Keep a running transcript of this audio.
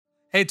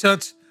Hey,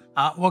 church,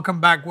 welcome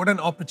back. What an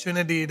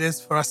opportunity it is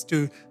for us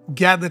to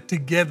gather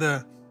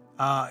together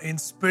in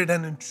spirit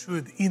and in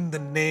truth in the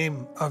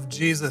name of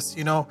Jesus.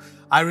 You know,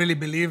 I really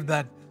believe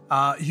that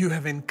you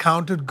have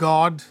encountered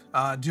God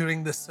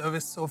during the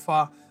service so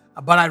far,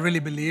 but I really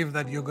believe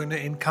that you're going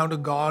to encounter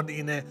God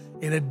in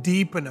a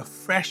deep and a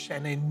fresh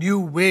and a new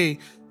way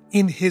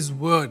in His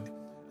Word.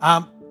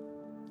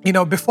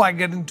 Before I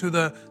get into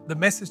the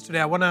message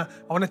today, I wanna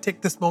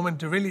take this moment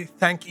to really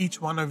thank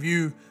each one of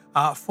you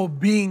for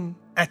being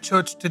at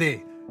church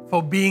today,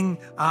 for being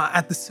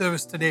at the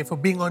service today, for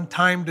being on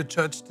time to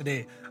church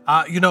today.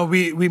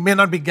 We may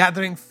not be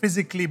gathering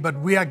physically, but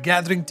we are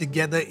gathering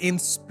together in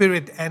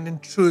spirit and in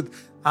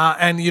truth.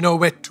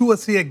 Where two or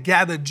three are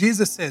gathered,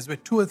 Jesus says, where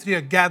two or three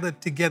are gathered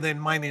together in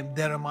my name,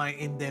 there am I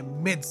in their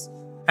midst.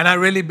 And I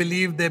really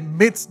believe their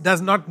midst does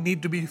not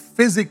need to be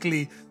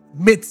physically.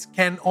 Midst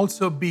can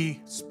also be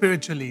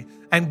spiritually.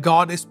 And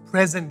God is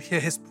present here.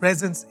 His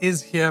presence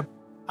is here.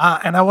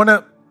 And I want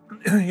to,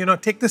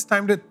 take this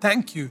time to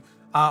thank you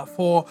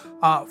for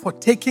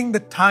taking the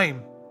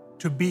time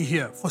to be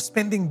here, for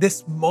spending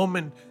this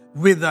moment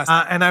with us.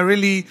 And I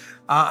really,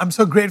 I'm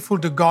so grateful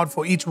to God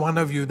for each one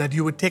of you that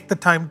you would take the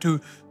time to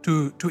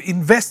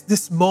invest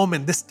this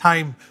moment, this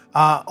time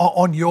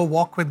on your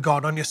walk with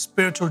God, on your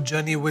spiritual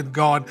journey with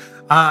God.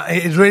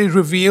 It really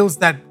reveals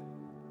that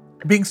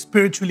being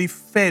spiritually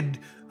fed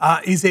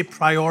is a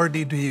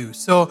priority to you.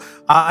 So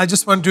I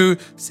just want to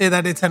say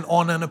that it's an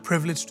honor and a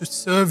privilege to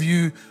serve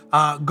you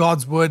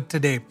God's word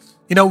today.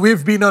 You know,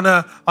 we've been on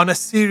a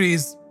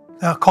series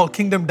called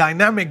Kingdom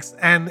Dynamics,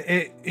 and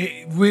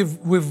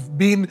we've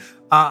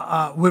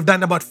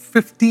done about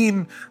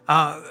 15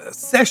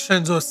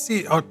 sessions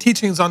or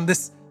teachings on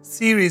this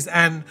series,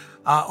 and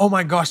oh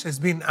my gosh, it's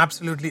been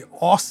absolutely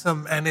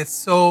awesome. And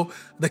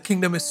the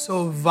kingdom is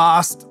so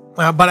vast.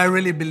 But I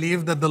really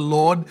believe that the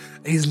Lord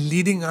is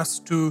leading us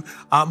to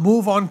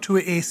move on to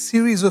a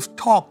series of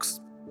talks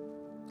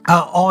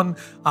on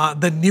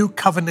the new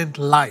covenant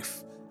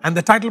life. And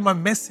the title of my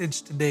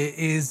message today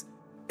is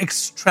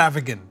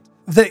Extravagant.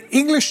 The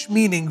English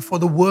meaning for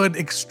the word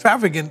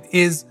extravagant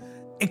is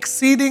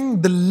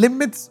exceeding the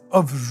limits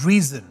of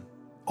reason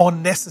or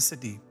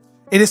necessity.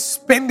 It is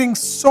spending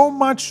so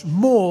much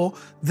more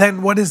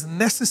than what is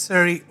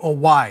necessary or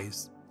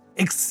wise,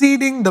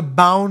 exceeding the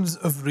bounds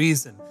of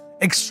reason.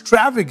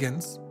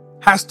 Extravagance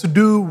has to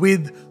do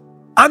with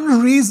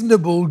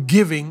unreasonable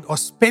giving or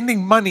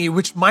spending money,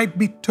 which might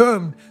be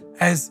termed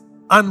as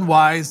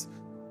unwise,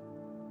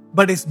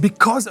 but it's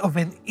because of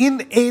an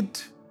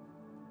innate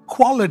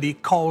quality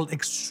called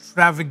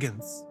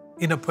extravagance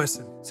in a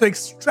person. So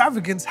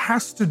extravagance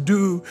has to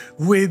do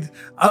with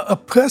a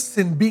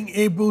person being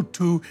able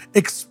to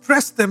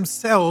express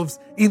themselves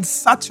in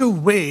such a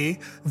way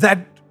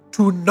that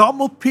to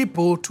normal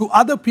people, to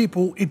other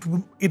people,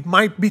 it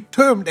might be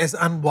termed as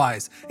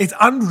unwise. It's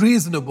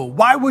unreasonable.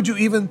 Why would you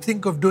even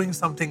think of doing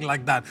something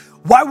like that?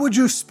 Why would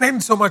you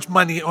spend so much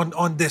money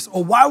on this?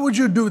 Or why would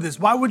you do this?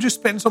 Why would you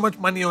spend so much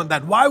money on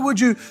that? Why would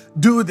you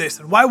do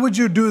this? And why would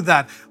you do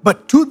that?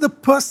 But to the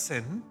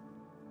person,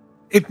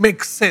 it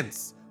makes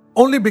sense.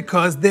 Only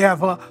because they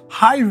have a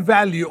high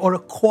value or a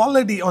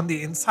quality on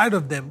the inside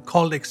of them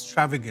called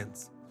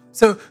extravagance.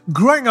 So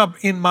growing up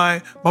in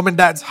my mom and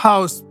dad's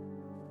house,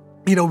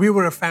 we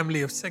were a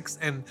family of 6,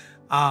 and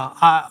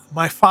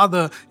my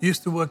father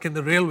used to work in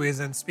the railways.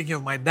 And speaking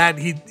of my dad,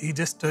 he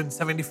just turned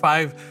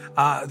 75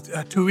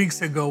 2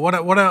 weeks ago. What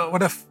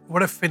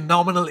a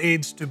phenomenal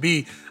age to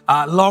be.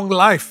 Long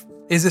life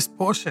is his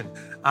portion.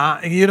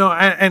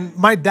 And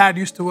my dad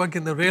used to work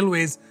in the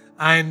railways,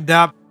 and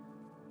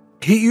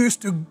he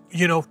used to,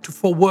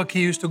 for work,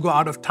 he used to go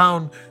out of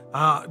town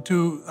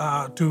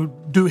to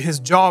do his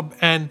job.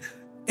 And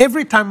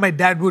every time my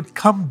dad would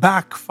come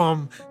back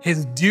from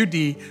his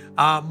duty,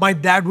 my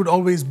dad would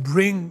always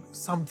bring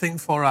something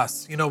for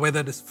us, whether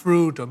it is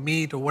fruit or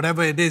meat or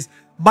whatever it is.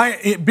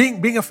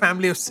 Being a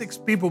family of 6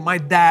 people, my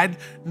dad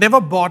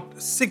never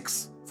bought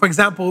 6, for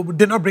example,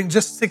 did not bring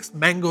just 6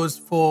 mangoes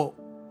for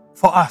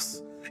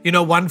us,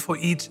 one for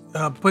each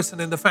person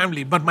in the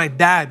family. But my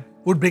dad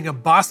would bring a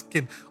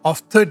basket of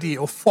 30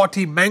 or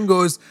 40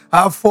 mangoes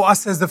for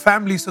us as the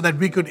family so that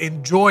we could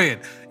enjoy it.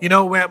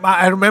 Where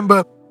I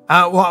remember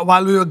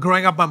while we were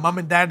growing up, my mom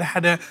and dad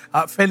had a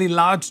fairly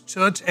large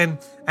church, and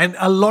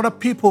a lot of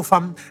people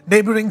from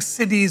neighboring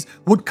cities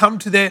would come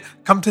to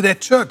their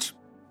church.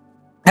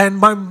 And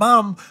my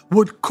mom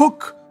would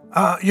cook,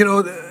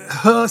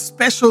 her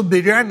special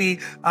biryani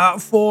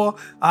for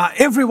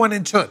everyone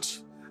in church.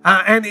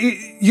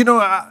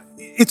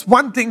 It's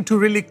one thing to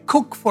really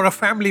cook for a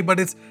family, but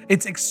it's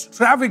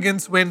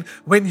extravagance when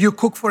you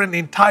cook for an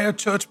entire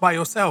church by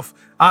yourself.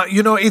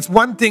 It's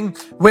one thing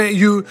where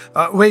you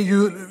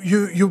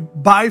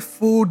buy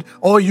food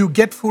or you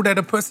get food at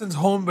a person's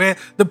home where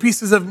the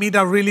pieces of meat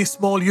are really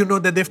small.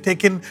 That they've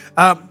taken,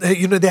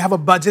 they have a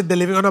budget, they're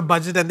living on a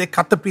budget, and they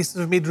cut the pieces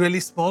of meat really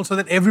small so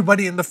that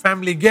everybody in the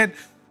family get.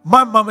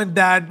 My mom and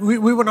dad, we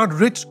were not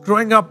rich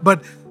growing up,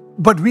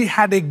 but we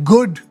had a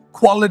good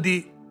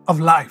quality of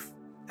life.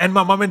 And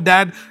my mom and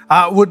dad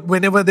would,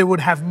 whenever they would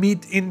have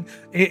meat in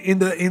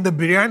the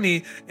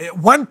biryani,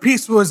 one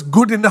piece was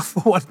good enough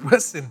for one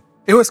person.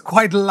 It was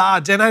quite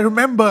large. And I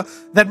remember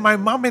that my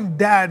mom and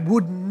dad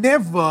would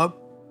never,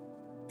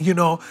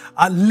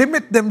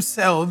 limit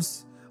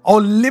themselves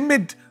or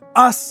limit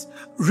us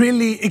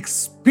really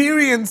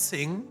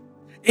experiencing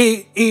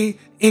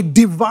a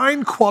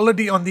divine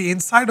quality on the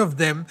inside of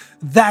them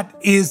that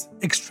is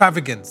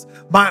extravagance.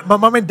 My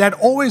mom and dad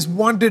always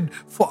wanted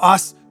for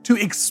us to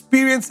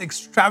experience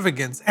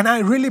extravagance. And I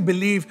really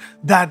believe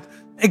that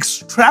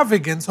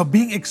extravagance or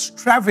being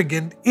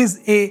extravagant is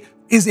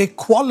a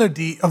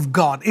quality of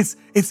God. It's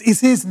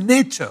His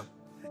nature.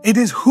 It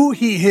is who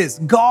He is.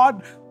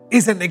 God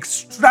is an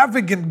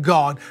extravagant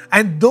God,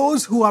 and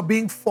those who are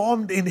being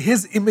formed in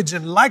His image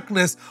and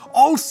likeness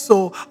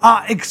also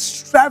are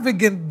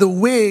extravagant the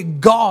way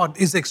God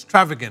is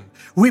extravagant.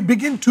 We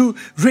begin to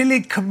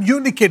really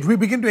communicate, we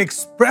begin to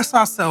express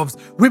ourselves,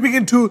 we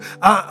begin to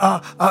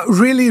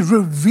really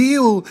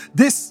reveal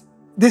this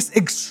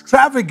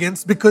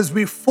extravagance because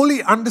we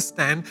fully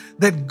understand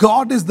that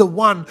God is the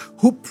one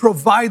who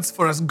provides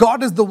for us.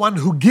 God is the one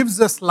who gives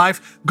us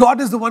life.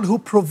 God is the one who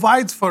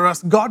provides for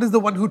us. God is the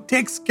one who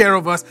takes care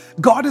of us.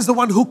 God is the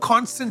one who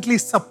constantly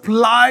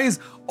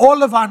supplies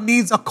all of our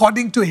needs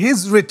according to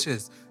His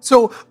riches.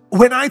 So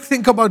when I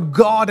think about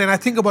God and I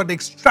think about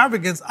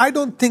extravagance, I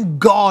don't think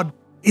God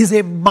is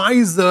a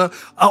miser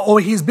or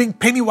He's being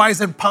penny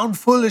wise and pound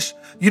foolish,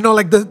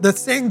 like the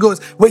saying goes,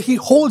 where He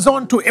holds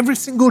on to every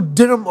single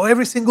dirham or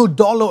every single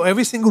dollar or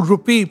every single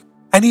rupee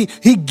and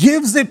he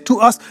gives it to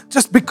us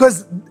just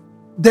because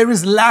there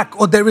is lack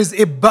or there is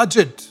a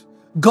budget.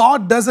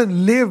 God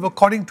doesn't live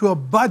according to a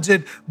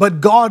budget,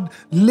 but God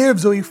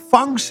lives or He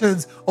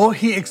functions or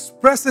He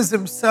expresses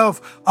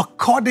Himself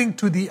according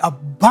to the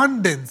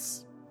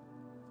abundance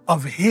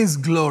of His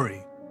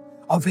glory,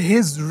 of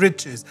His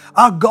riches.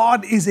 Our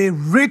God is a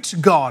rich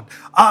God.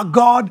 Our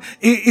God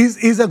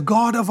is a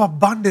God of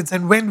abundance.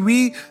 And when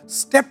we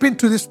step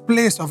into this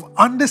place of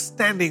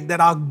understanding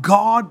that our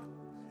God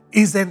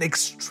is an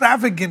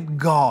extravagant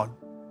God,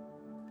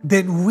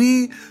 then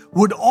we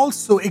would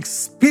also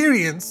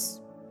experience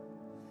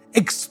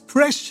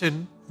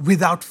expression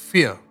without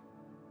fear.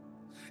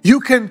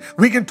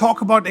 We can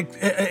talk about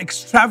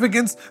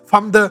extravagance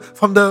from the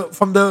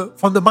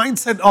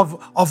mindset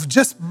of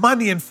just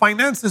money and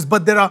finances,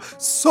 but there are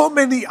so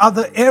many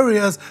other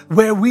areas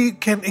where we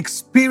can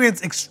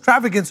experience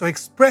extravagance or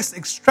express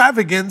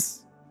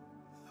extravagance,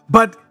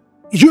 but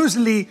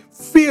usually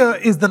fear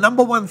is the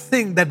number one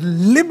thing that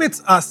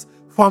limits us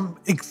from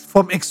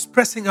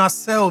expressing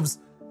ourselves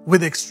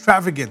with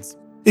extravagance.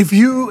 If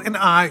you and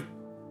I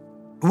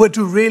were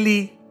to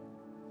really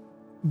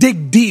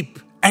dig deep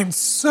and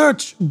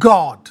search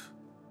God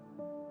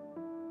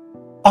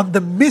on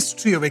the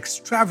mystery of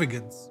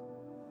extravagance,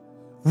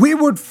 we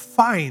would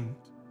find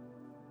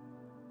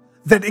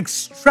that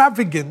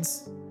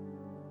extravagance,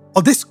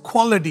 or this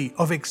quality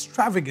of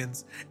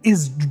extravagance,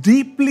 is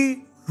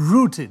deeply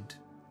rooted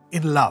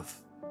in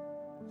love.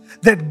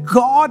 That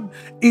God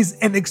is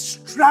an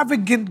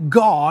extravagant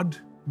God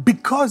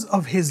because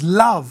of His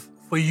love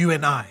for you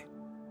and I.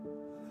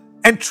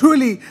 And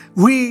truly,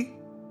 we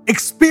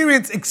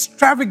experience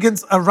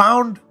extravagance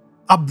around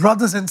our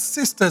brothers and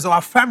sisters or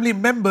our family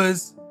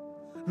members,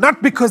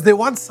 not because they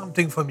want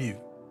something from you,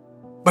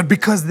 but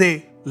because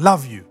they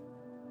love you.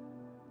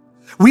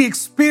 We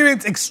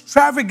experience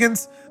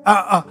extravagance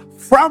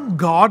from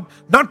God,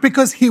 not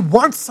because He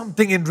wants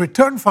something in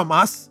return from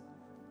us,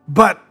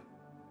 but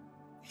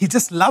He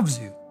just loves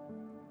you.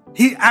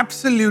 He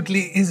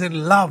absolutely is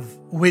in love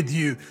with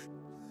you.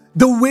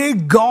 The way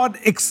God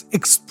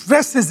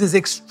expresses His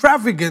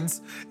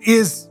extravagance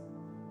is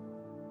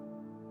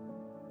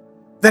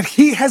that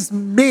He has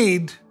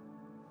made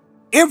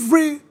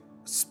every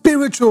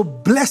spiritual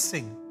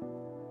blessing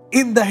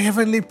in the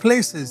heavenly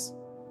places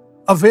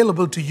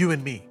available to you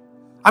and me.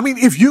 I mean,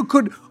 if you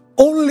could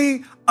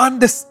only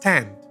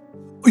understand,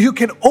 you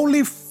can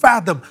only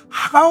fathom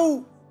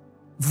how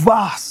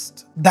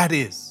vast that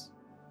is.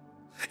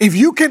 If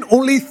you can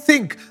only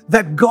think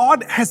that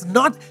God has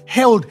not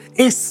held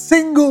a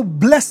single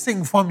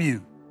blessing from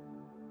you,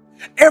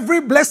 every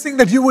blessing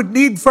that you would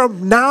need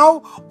from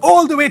now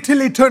all the way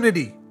till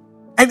eternity,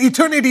 and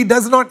eternity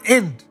does not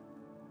end,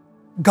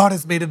 God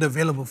has made it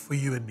available for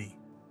you and me.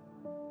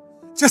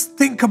 Just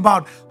think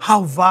about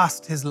how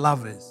vast His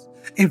love is.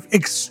 If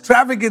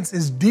extravagance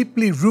is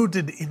deeply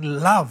rooted in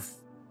love,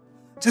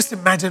 just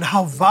imagine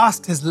how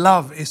vast His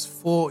love is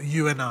for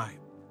you and I.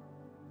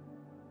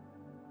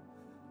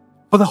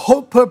 But the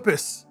whole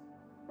purpose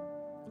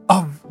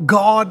of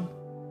God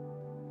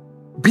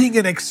being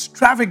an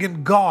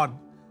extravagant God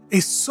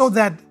is so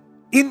that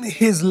in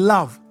His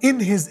love, in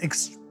His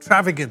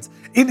extravagance,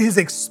 in His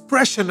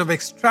expression of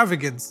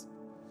extravagance,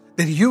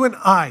 that you and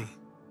I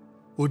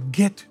would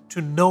get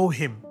to know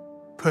Him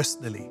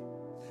personally.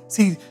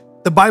 See,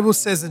 the Bible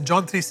says in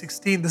John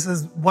 3:16, this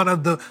is one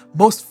of the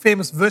most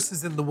famous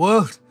verses in the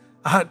world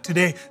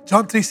today.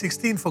 John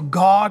 3:16, for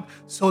God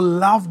so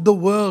loved the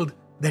world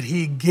that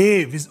He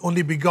gave His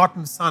only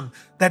begotten Son,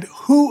 that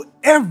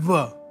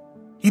whoever,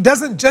 He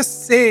doesn't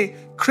just say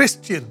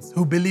Christians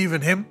who believe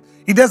in Him.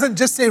 He doesn't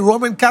just say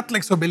Roman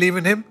Catholics who believe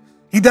in Him.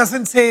 He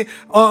doesn't say,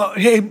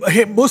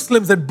 hey,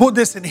 Muslims and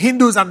Buddhists and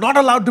Hindus are not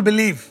allowed to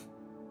believe.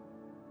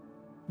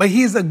 But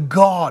He is a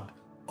God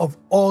of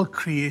all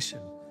creation.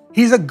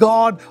 He's a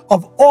God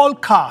of all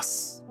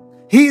castes.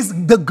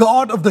 He's the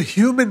God of the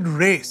human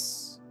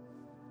race.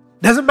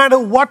 Doesn't matter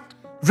what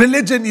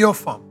religion you're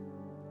from.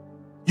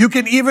 You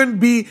can even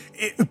be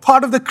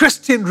part of the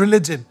Christian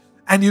religion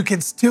and you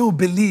can still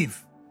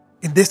believe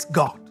in this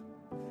God.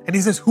 And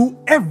He says,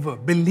 whoever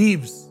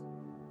believes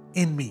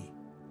in me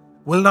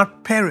will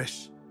not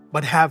perish,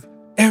 but have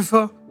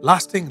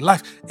everlasting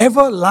life.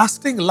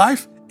 Everlasting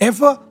life,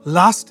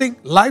 everlasting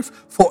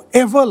life, for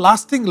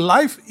everlasting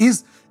life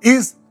is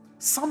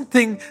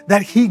something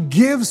that He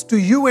gives to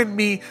you and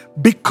me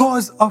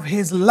because of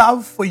His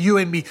love for you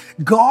and me.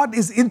 God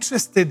is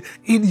interested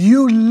in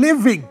you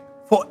living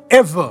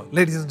forever,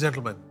 ladies and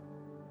gentlemen.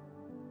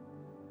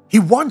 He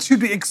wants you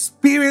to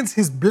experience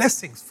His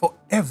blessings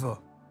forever.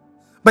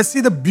 But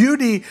see, the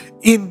beauty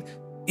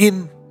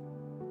in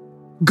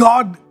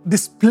God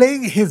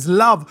displaying His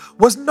love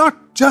was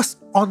not just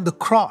on the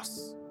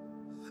cross.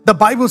 The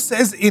Bible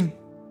says in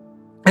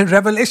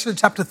Revelation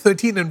chapter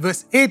 13 and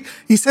verse 8,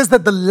 He says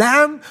that the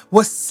Lamb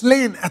was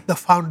slain at the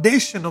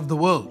foundation of the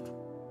world.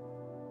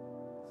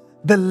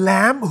 The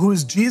Lamb, who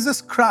is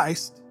Jesus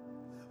Christ,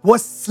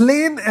 was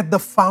slain at the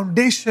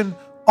foundation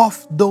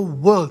of the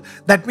world.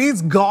 That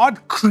means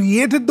God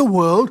created the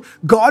world.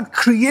 God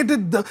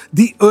created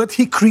the earth.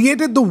 He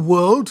created the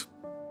world.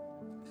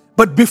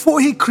 But before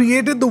He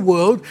created the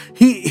world,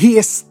 He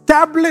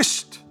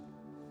established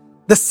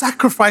the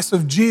sacrifice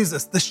of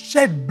Jesus, the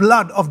shed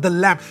blood of the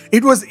Lamb.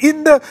 It was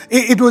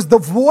the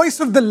voice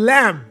of the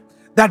Lamb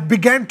that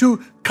began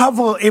to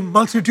cover a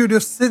multitude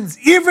of sins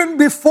even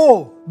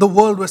before the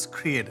world was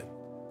created,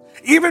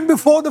 even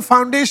before the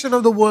foundation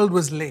of the world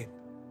was laid.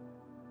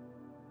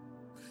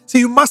 So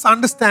you must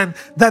understand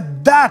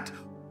that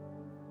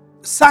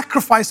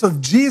sacrifice of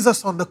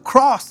Jesus on the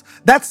cross,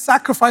 that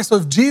sacrifice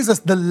of Jesus,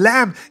 the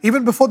Lamb,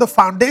 even before the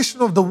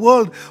foundation of the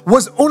world,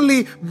 was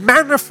only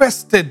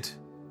manifested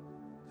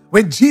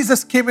when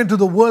Jesus came into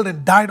the world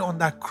and died on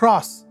that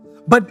cross.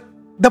 But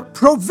the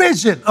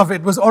provision of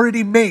it was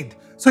already made.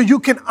 So you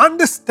can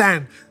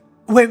understand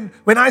when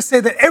I say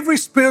that every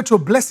spiritual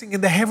blessing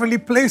in the heavenly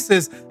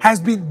places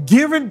has been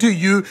given to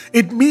you,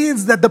 it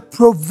means that the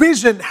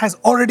provision has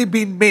already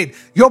been made.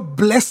 Your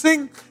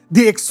blessing,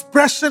 the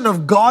expression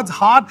of God's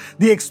heart,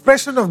 the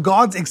expression of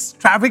God's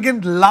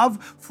extravagant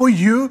love for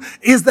you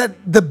is that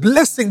the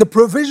blessing, the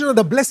provision of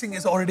the blessing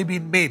has already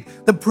been made.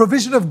 The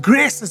provision of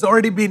grace has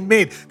already been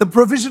made. The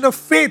provision of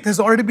faith has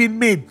already been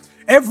made.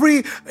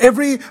 Every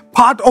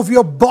part of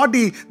your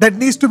body that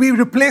needs to be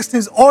replaced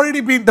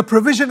the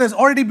provision has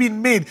already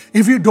been made.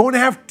 If you don't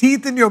have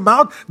teeth in your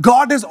mouth,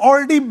 God has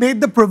already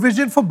made the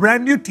provision for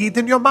brand new teeth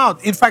in your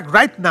mouth. In fact,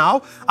 right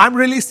now, I'm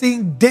really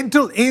seeing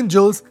dental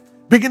angels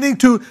beginning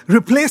to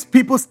replace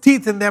people's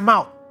teeth in their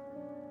mouth.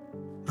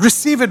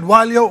 Receive it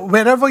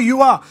wherever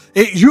you are.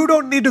 You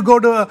don't need to go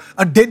to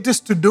a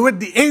dentist to do it.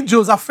 The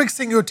angels are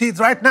fixing your teeth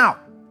right now.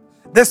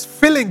 There's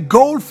filling,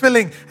 gold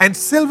filling and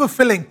silver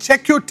filling.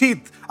 Check your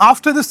teeth.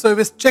 After the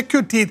service, check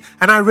your teeth.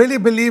 And I really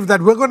believe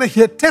that we're going to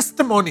hear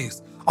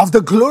testimonies of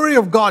the glory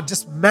of God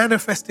just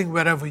manifesting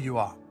wherever you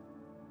are.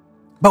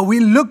 But we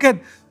look at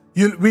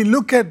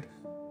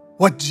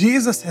what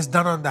Jesus has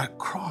done on that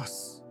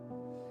cross.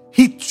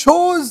 He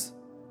chose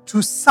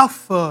to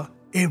suffer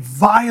a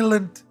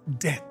violent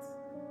death.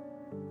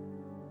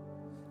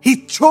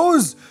 He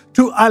chose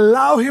to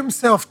allow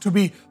Himself to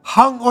be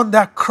hung on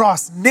that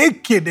cross,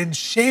 naked and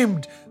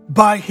shamed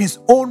by His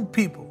own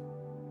people.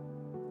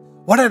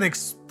 What an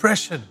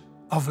expression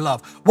of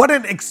love. What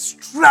an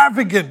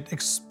extravagant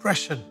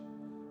expression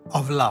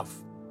of love.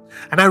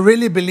 And I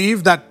really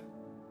believe that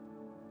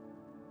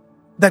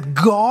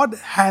God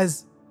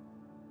has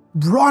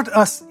brought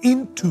us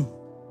into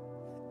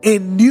a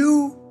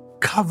new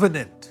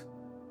covenant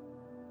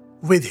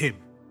with Him.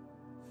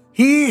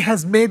 He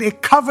has made a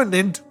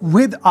covenant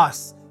with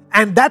us.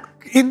 And that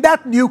in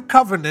that new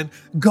covenant,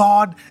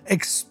 God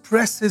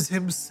expresses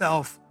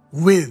Himself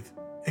with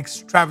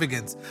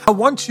extravagance. I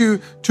want you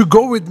to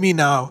go with me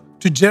now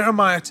to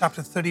Jeremiah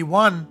chapter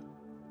 31,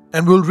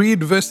 and we'll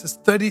read verses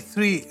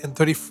 33 and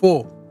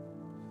 34.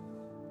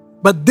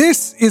 But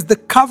this is the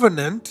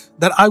covenant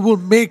that I will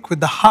make with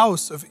the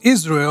house of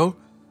Israel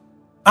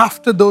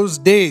after those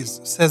days,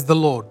 says the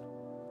Lord.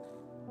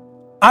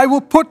 I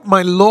will put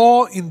my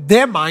law in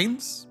their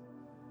minds,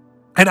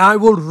 and I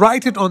will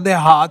write it on their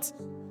hearts,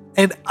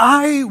 and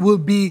I will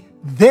be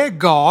their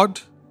God,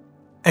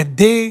 and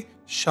they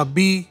shall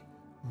be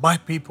my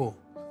people.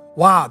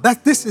 Wow,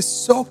 this is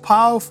so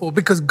powerful,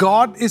 because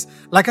God is,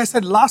 like I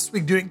said last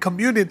week during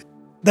communion,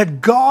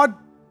 that God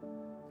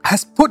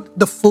has put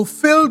the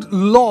fulfilled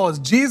laws.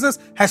 Jesus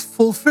has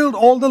fulfilled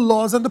all the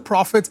laws and the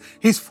prophets.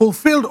 He's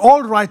fulfilled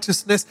all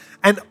righteousness,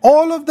 and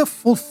all of the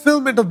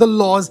fulfillment of the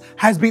laws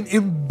has been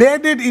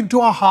embedded into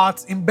our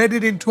hearts,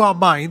 embedded into our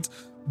minds.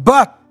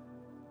 But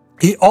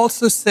he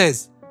also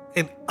says,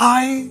 and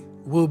I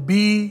will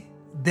be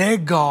their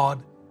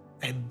God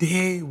and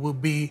they will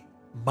be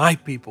my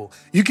people.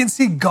 You can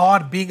see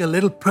God being a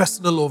little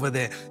personal over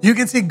there. You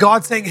can see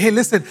God saying, hey,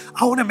 listen,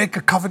 I want to make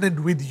a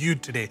covenant with you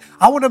today.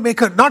 I want to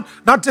make a,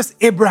 not just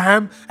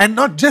Abraham and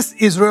not just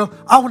Israel.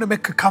 I want to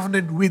make a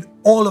covenant with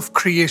all of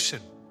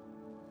creation.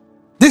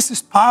 This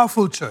is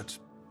powerful, church,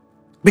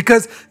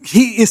 because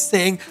he is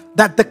saying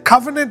that the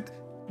covenant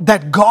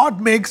that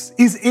God makes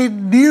is a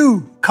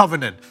new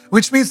covenant,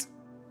 which means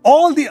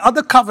all the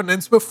other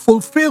covenants were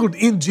fulfilled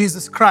in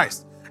Jesus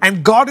Christ.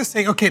 And God is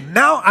saying, okay,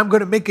 now I'm going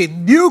to make a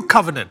new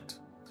covenant.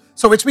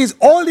 So which means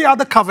all the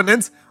other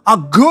covenants are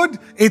good.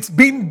 It's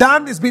been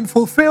done. It's been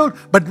fulfilled.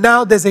 But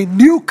now there's a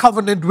new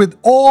covenant with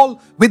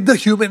the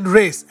human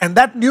race. And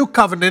that new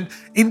covenant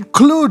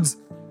includes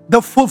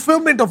the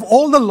fulfillment of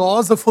all the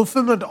laws, the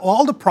fulfillment of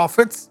all the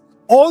prophets,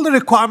 all the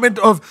requirement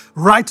of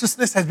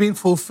righteousness has been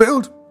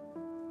fulfilled.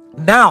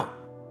 Now,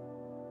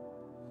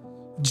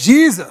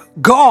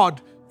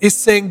 God is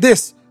saying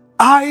this,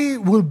 I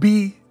will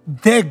be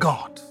their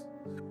God.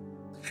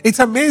 It's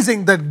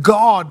amazing that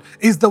God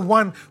is the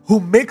one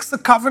who makes the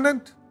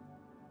covenant,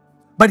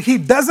 but he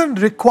doesn't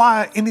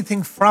require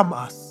anything from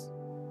us.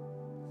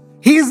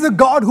 He's the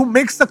God who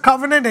makes the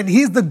covenant, and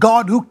he's the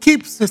God who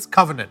keeps his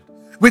covenant.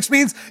 Which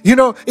means,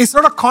 it's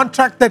not a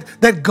contract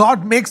that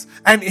God makes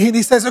and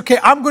he says, okay,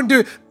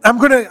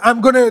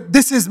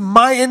 this is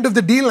my end of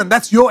the deal and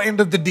that's your end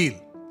of the deal.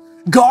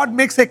 God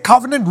makes a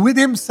covenant with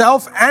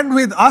himself and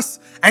with us,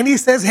 and he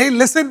says, hey,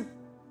 listen,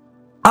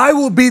 I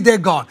will be their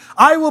God.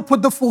 I will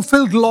put the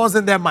fulfilled laws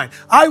in their mind.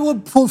 I will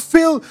be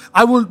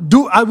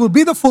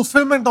the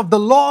fulfillment of the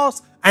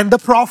laws and the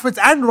prophets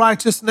and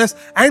righteousness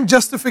and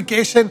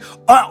justification,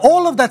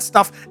 all of that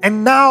stuff.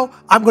 And now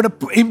I'm going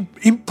to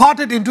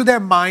impart it into their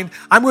mind.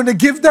 I'm going to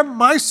give them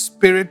my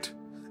spirit,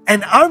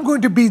 and I'm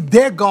going to be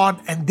their God,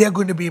 and they're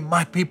going to be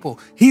my people.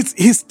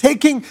 He's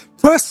taking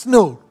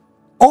personal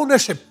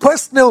ownership,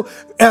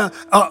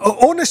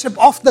 ownership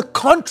of the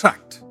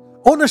contract,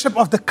 ownership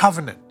of the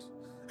covenant.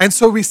 And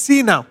so we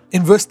see now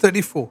in verse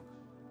 34,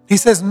 he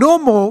says, no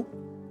more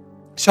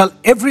shall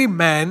every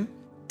man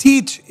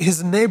teach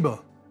his neighbor.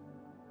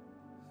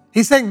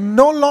 He's saying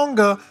no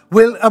longer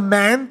will a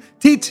man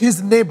teach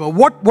his neighbor.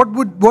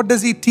 What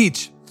does he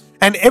teach?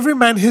 And every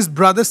man his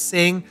brother,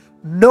 saying,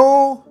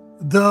 know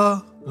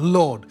the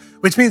Lord.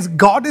 Which means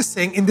God is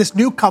saying in this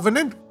new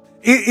covenant,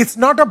 it's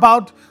not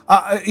about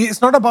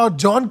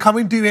John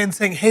coming to you and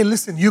saying, hey,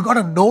 listen, you got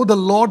to know the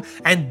Lord,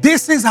 and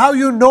this is how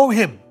you know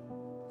him.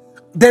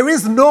 There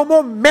is no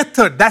more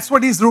method. That's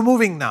what he's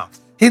removing now.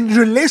 In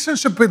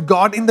relationship with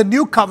God, in the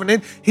new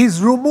covenant,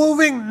 he's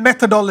removing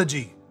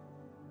methodology.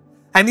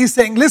 And he's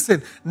saying,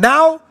 listen,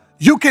 now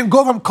you can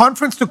go from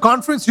conference to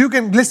conference. You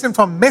can listen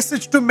from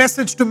message to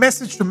message to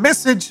message to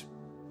message.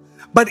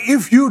 But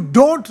if you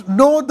don't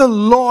know the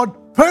Lord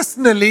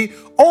personally,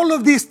 all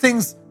of these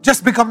things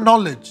just become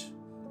knowledge.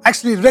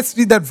 Actually, let's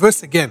read that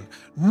verse again.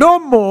 No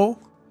more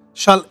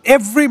shall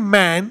every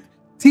man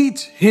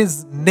teach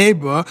his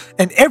neighbor,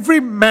 and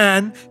every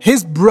man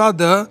his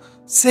brother,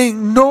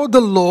 saying, know the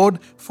Lord,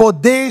 for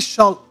they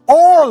shall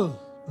all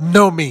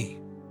know me,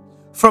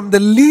 from the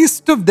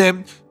least of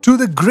them to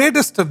the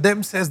greatest of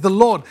them, says the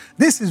Lord.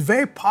 This is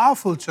very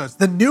powerful, church.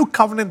 The new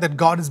covenant that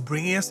God is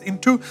bringing us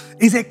into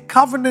is a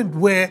covenant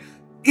where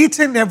each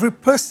and every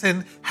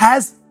person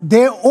has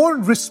their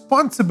own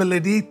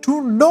responsibility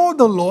to know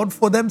the Lord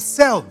for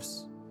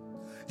themselves.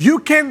 You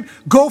can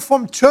go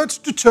from church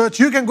to church.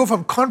 You can go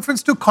from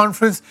conference to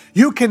conference.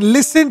 You can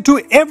listen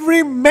to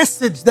every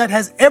message that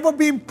has ever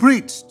been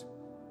preached.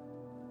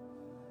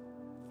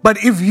 But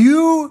if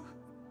you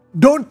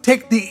don't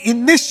take the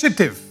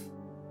initiative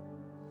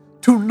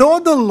to know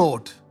the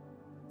Lord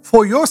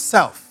for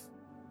yourself,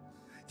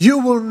 you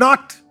will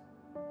not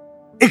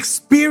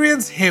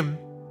experience him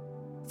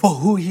for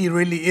who he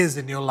really is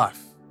in your life.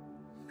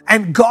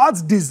 And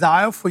God's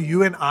desire for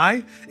you and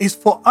I is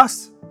for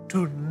us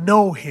to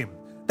know him.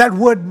 That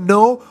word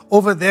know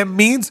over there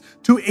means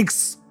to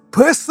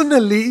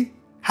personally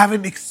have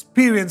an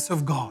experience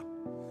of God.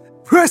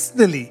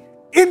 Personally,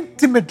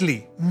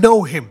 intimately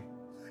know him.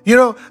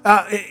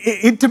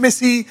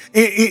 Intimacy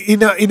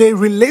in a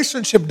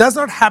relationship does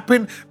not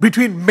happen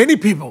between many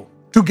people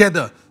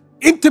together.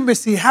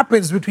 Intimacy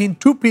happens between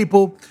two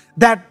people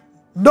that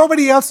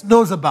nobody else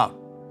knows about.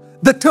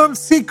 The term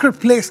secret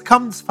place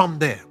comes from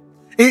there.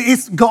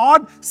 It's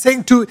God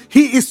saying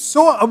he is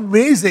so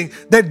amazing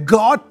that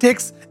God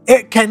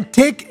can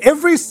take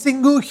every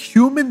single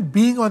human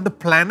being on the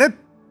planet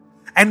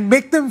and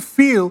make them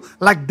feel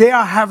like they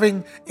are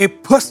having a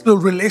personal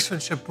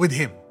relationship with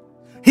him.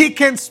 He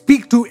can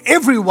speak to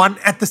everyone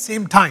at the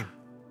same time.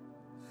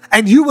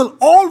 And you will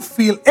all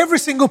feel, every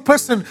single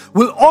person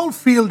will all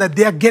feel that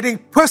they are getting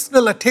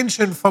personal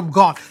attention from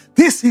God.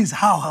 This is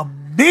how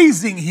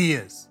amazing he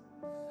is.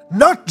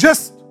 Not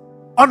just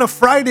on a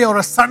Friday or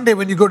a Sunday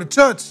when you go to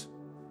church,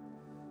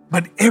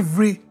 but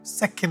every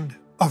second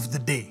of the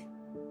day.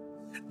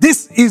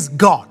 This is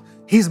God.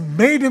 He's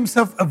made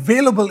himself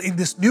available in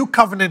this new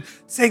covenant,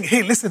 saying,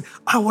 hey, listen,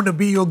 I want to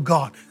be your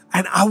God.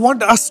 And I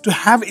want us to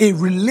have a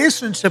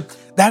relationship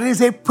that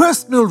is a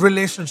personal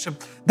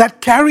relationship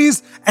that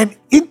carries an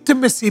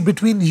intimacy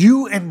between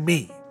you and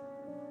me.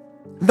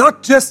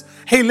 Not just,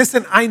 hey,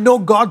 listen, I know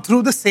God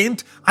through the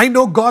saint. I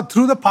know God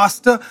through the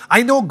pastor.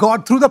 I know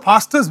God through the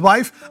pastor's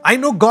wife. I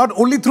know God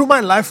only through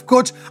my life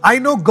coach. I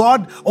know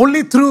God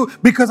only through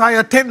because I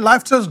attend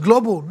Life Church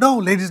Global. No,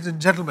 ladies and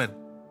gentlemen.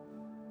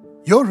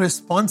 Your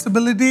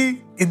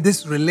responsibility in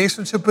this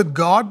relationship with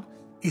God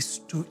is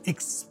to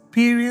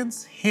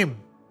experience Him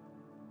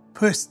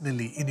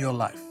personally in your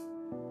life.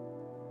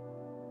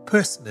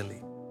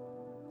 Personally.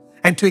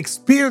 And to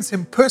experience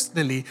Him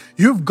personally,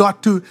 you've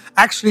got to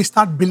actually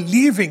start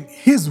believing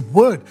His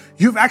word.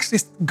 You've actually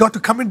got to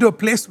come into a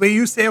place where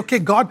you say, okay,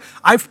 God,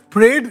 I've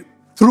prayed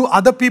through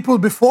other people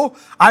before.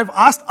 I've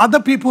asked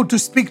other people to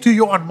speak to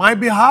you on my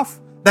behalf.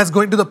 That's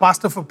going to the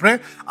pastor for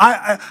prayer.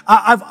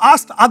 I've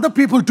asked other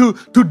people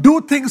to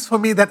do things for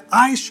me that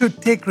I should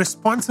take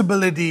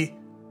responsibility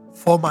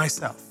for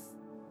myself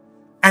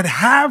and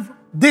have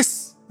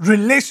this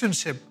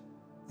relationship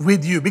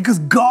with you because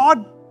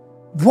God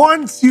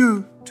wants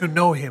you to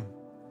know Him.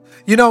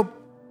 You know,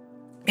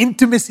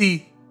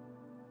 intimacy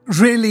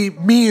really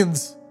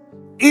means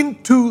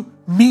into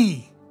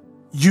me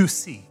you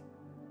see.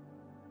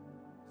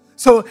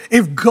 So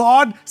if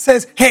God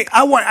says, hey,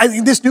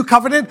 in this new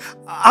covenant,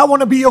 I want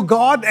to be your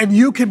God and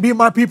you can be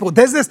my people.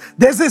 There's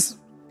this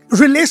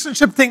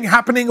relationship thing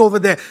happening over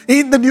there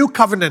in the new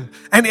covenant.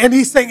 And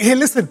He's saying, hey,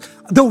 listen,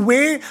 the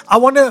way I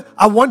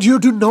want you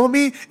to know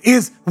me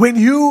is when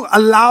you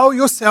allow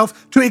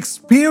yourself to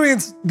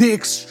experience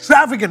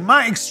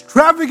my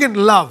extravagant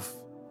love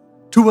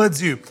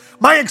towards you,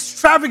 my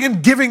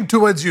extravagant giving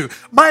towards you,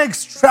 my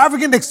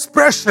extravagant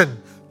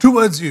expression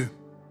towards you.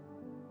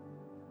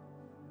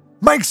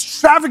 My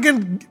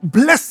extravagant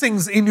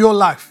blessings in your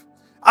life.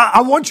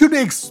 I want you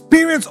to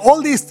experience all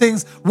these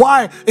things.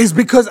 Why? Is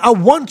because I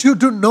want you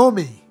to know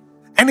me.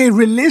 And a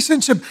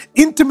relationship,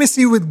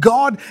 intimacy with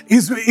God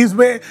is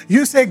where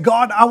you say,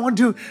 God, I want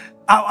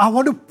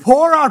to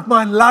pour out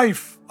my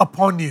life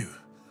upon you.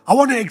 I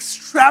want to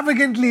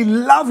extravagantly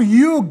love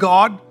you,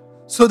 God,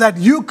 so that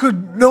you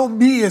could know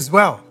me as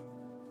well.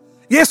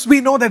 Yes,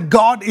 we know that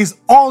God is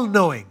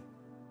all-knowing.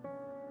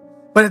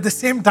 But at the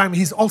same time,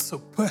 He's also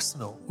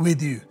personal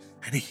with you.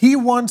 And He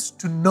wants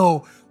to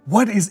know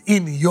what is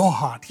in your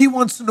heart. He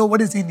wants to know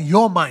what is in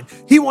your mind.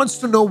 He wants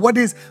to know what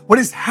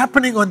is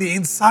happening on the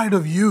inside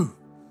of you.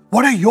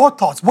 What are your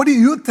thoughts? What do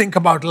you think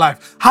about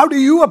life? How do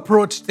you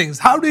approach things?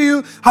 How do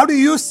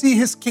you see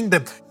His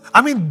kingdom?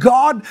 I mean,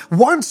 God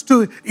wants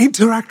to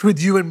interact with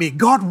you and me.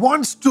 God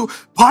wants to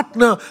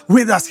partner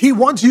with us. He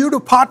wants you to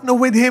partner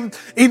with Him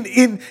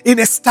in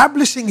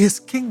establishing His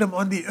kingdom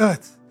on the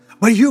earth.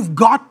 But you've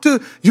got to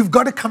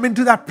come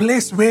into that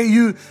place where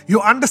you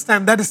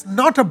understand that it's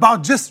not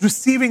about just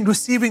receiving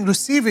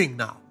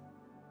now.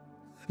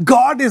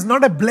 God is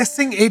not a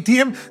blessing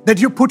ATM that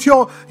you put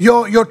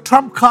your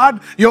trump card,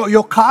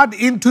 your card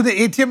into the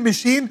ATM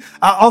machine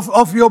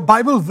of your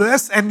Bible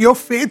verse and your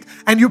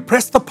faith, and you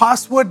press the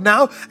password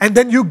now, and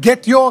then you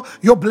get your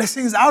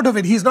blessings out of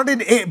it. He's not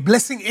a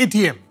blessing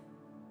ATM.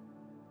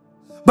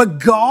 But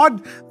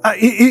God,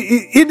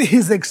 in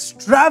His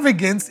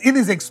extravagance, in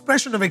His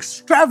expression of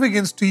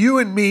extravagance to you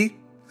and me,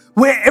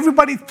 where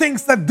everybody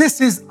thinks that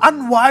this is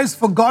unwise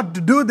for God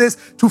to do this,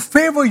 to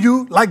favor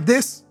you like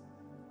this,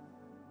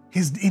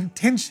 His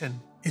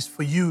intention is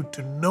for you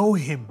to know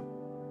Him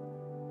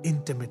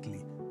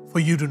intimately, for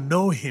you to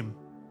know Him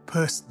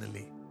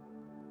personally.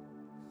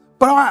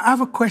 But I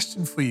have a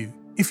question for you.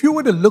 If you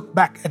were to look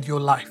back at your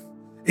life,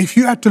 if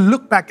you had to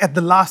look back at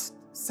the last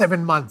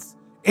 7 months,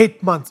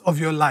 8 months of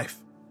your life,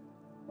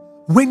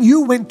 when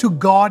you went to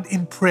God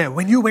in prayer,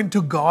 when you went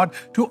to God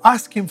to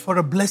ask Him for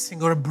a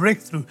blessing or a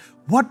breakthrough,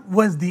 what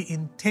was the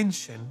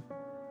intention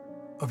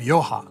of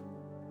your heart?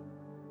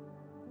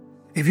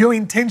 If your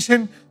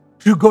intention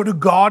to go to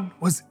God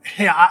was,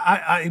 hey,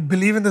 I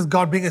believe in this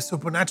God being a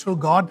supernatural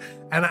God,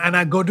 and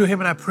I go to Him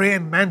and I pray,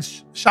 and man,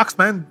 shucks,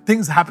 man,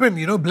 things happen,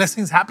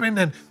 blessings happen,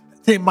 and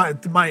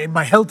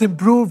my health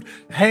improved.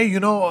 Hey,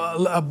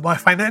 my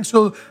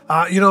financial,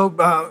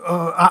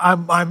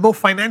 I'm more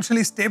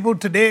financially stable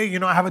today.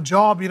 I have a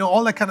job,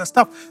 all that kind of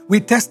stuff.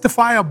 We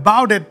testify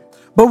about it,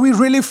 but we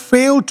really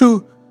fail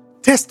to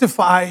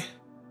testify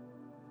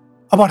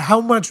about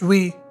how much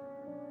we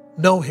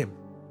know Him.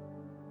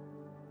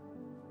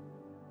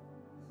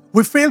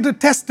 We fail to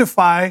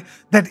testify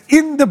that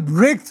in the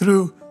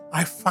breakthrough,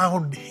 I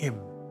found Him.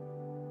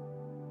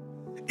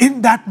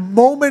 In that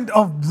moment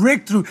of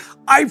breakthrough,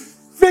 I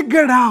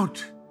figured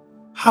out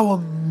how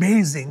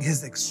amazing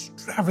His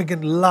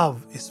extravagant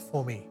love is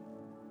for me.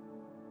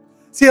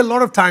 See, a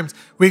lot of times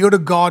we go to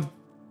God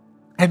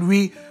and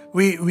we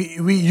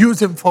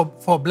use Him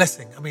for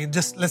blessing. I mean,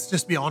 let's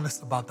just be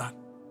honest about that.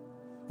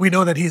 We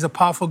know that He's a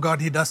powerful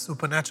God. He does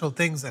supernatural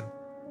things,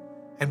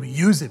 and we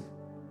use him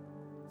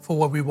for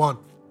what we want.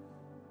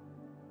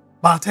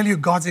 But I'll tell you,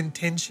 God's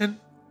intention,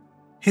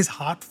 his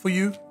heart for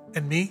you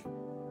and me,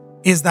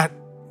 is that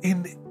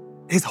in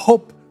his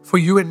hope for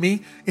you and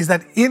me, is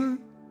that in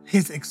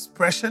his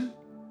expression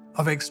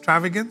of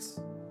extravagance,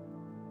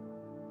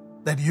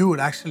 that you would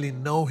actually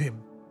know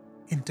him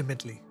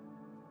intimately.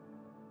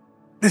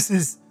 This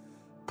is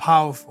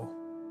powerful.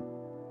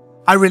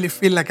 I really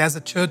feel like as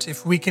a church,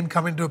 if we can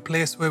come into a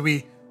place where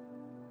we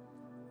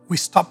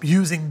stop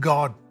using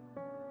God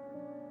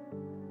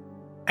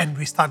and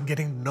we start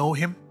getting to know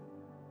him,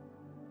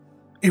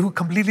 it will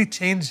completely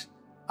change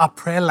our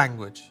prayer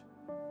language.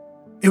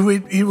 It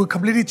will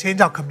completely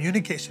change our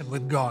communication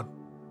with God.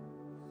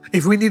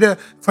 If we need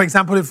for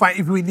example,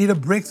 if we need a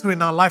breakthrough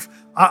in our life,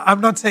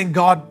 I'm not saying,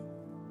 God,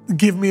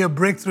 give me a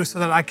breakthrough so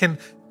that I can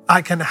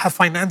have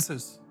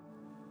finances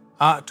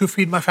to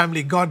feed my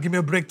family. God, give me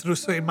a breakthrough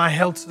so in my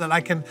health so that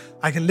I can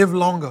live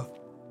longer.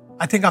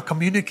 I think our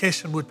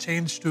communication would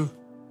change to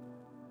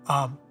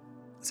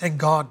saying,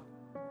 God,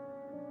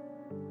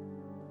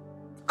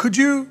 could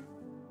you,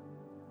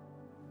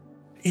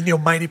 in your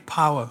mighty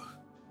power,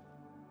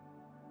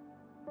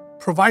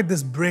 provide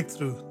this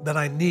breakthrough that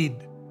I need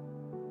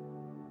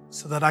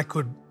so that I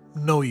could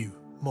know you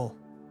more?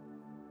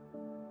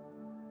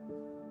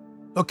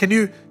 Or can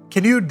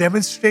you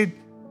demonstrate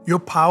your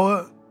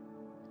power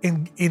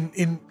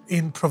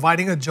in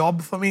providing a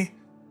job for me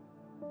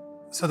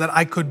so that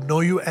I could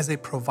know you as a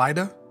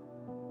provider?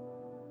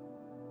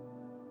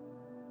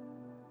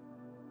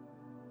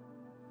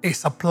 A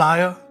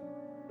supplier?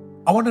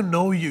 I want to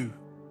know you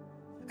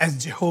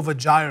as Jehovah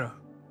Jireh,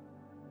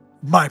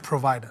 my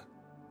provider.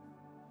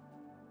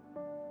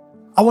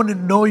 I want to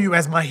know you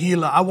as my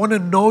healer. I want to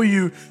know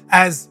you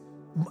as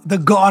the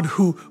God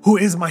who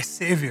is my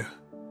Savior.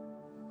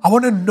 I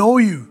want to know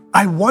you.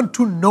 I want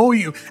to know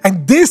you.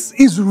 And this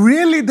is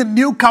really the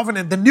new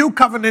covenant. The new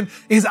covenant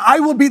is I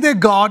will be their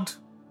God,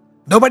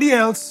 nobody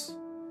else.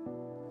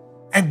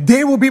 And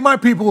they will be my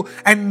people.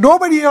 And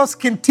nobody else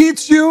can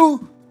teach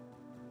you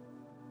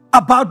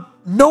about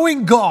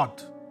knowing God.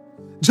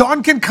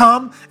 John can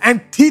come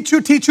and teach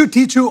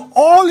you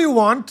all you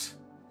want.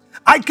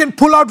 I can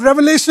pull out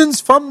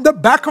revelations from the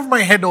back of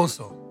my head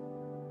also.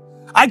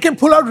 I can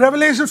pull out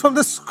revelations from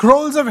the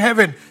scrolls of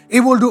heaven. It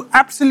will do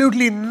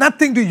absolutely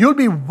nothing to you. You'll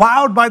be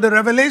wowed by the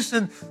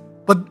revelation,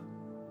 but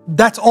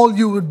that's all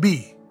you would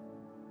be.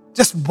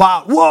 Just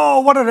wow. Whoa,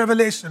 what a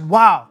revelation.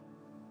 Wow.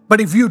 But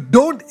if you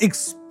don't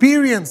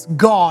experience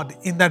God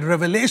in that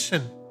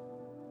revelation,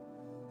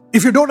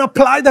 if you don't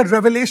apply that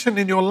revelation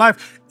in your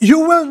life, you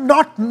will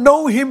not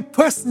know him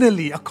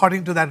personally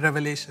according to that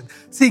revelation.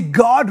 See,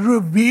 God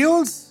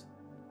reveals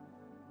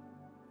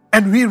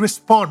and we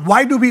respond.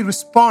 Why do we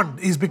respond?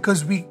 Is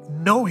because we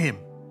know him.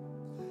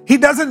 He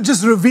doesn't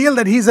just reveal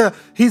that he's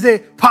a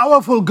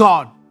powerful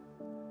God,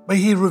 but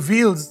he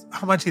reveals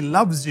how much he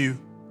loves you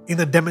in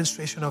the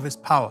demonstration of his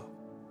power.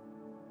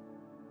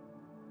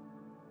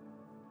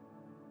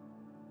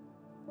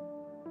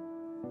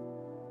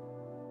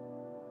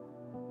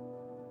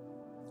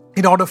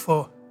 In order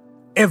for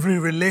every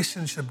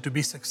relationship to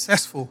be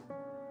successful,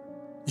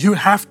 you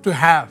have to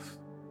have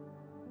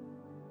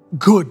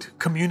good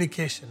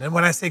communication. And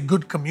when I say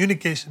good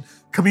communication,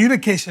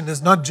 communication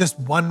is not just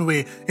one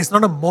way. It's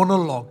not a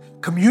monologue.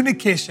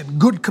 Communication,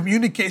 good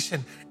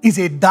communication is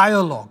a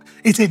dialogue.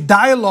 It's a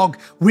dialogue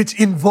which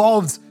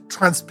involves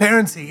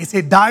transparency. It's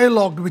a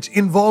dialogue which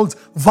involves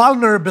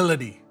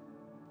vulnerability.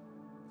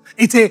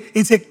 It's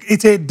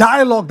a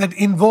dialogue that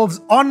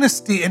involves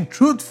honesty and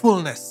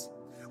truthfulness.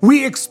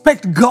 We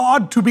expect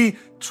God to be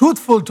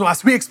truthful to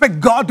us. We expect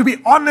God to be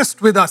honest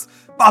with us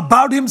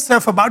about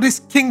himself, about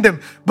his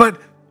kingdom.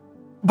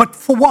 But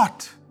for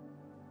what?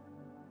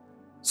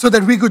 So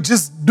that we could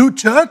just do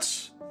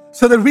church?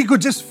 So that we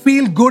could just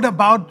feel good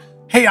about,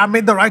 hey, I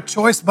made the right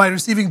choice by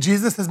receiving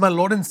Jesus as my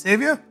Lord and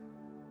Savior?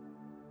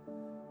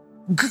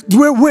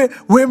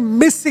 We're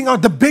missing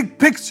out the big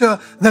picture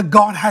that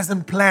God has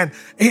in plan.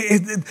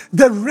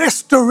 The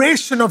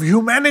restoration of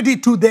humanity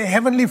to their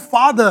Heavenly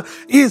Father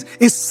is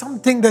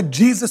something that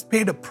Jesus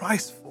paid a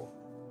price for.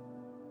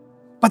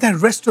 But that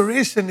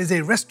restoration is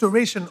a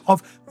restoration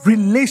of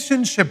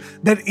relationship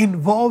that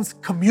involves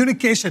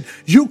communication.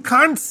 You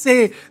can't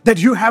say that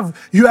you have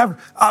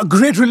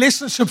great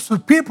relationships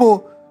with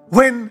people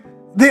when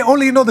they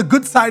only know the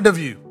good side of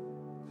you.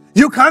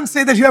 You can't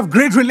say that you have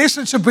great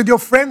relationship with your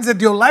friends at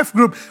your life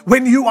group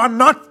when you are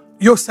not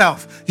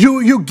yourself.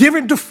 You give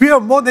into fear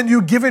more than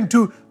you give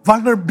into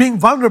being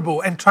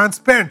vulnerable and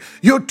transparent.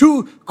 You're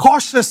too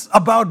cautious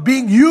about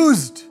being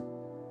used.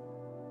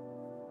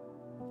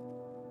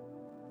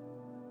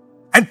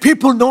 And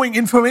people knowing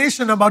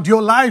information about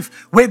your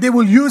life where they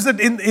will use it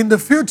in the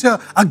future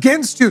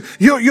against you.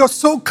 You're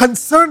so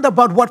concerned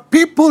about what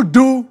people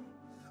do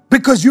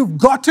because you've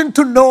gotten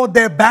to know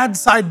their bad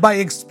side by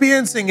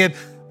experiencing it.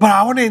 But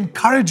I want to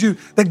encourage you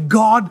that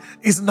God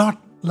is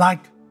not like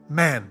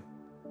man.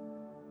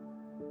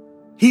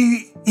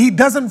 He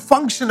doesn't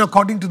function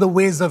according to the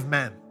ways of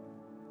man.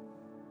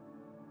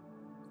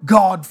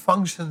 God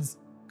functions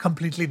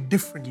completely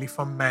differently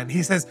from man.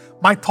 He says,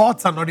 my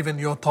thoughts are not even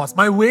your thoughts.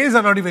 My ways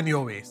are not even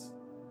your ways.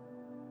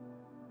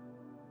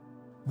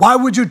 Why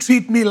would you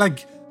treat me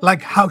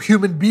like how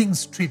human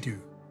beings treat you?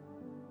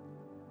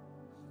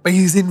 But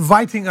he's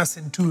inviting us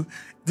into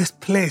this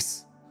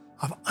place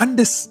of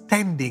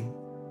understanding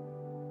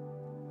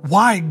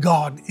why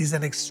God is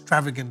an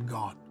extravagant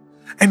God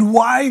and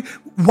why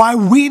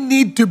we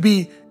need to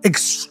be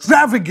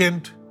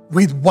extravagant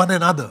with one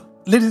another.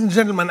 Ladies and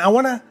gentlemen, I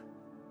want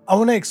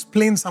to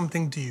explain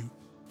something to you.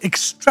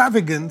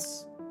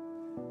 Extravagance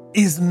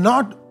is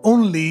not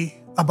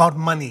only about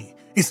money.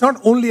 It's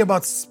not only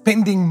about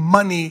spending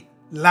money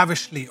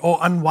lavishly or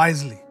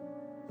unwisely.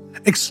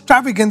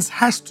 Extravagance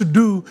has to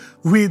do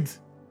with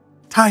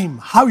time,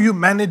 how you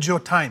manage your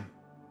time.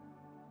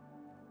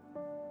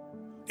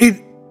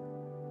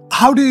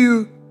 How do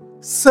you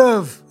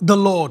serve the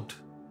Lord?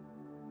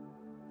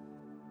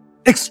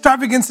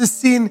 Extravagance is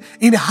seen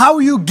in how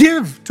you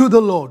give to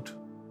the Lord.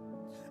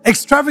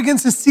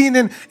 Extravagance is seen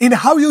in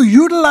how you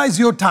utilize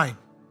your time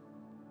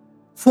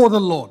for the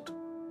Lord.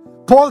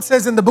 Paul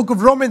says in the book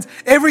of Romans,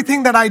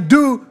 everything that I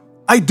do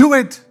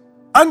it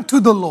unto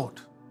the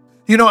Lord.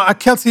 You know,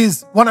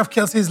 one of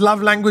Kelsey's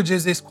love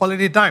languages is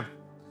quality time.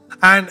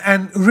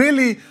 And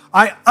really,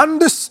 I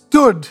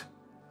understood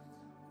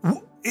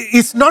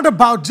it's not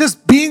about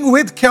just being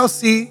with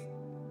Kelsey,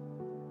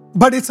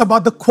 but it's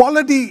about the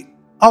quality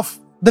of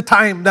the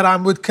time that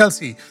I'm with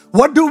Kelsey.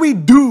 What do we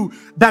do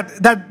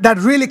that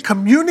really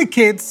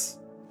communicates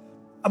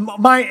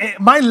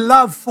my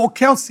love for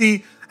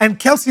Kelsey and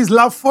Kelsey's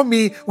love for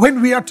me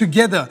when we are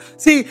together?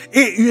 See,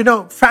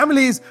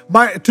 families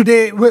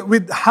today,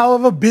 with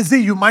however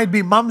busy you might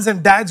be, moms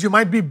and dads, you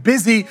might be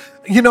busy.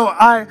 You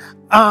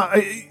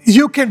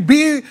can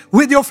be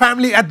with your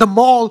family at the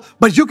mall,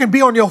 but you can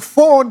be on your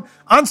phone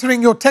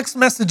answering your text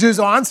messages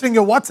or answering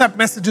your WhatsApp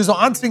messages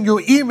or answering your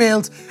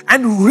emails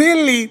and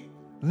really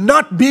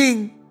not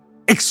being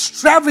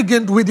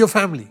extravagant with your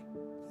family.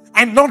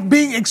 And not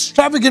being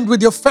extravagant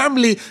with your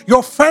family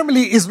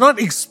is not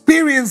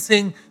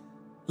experiencing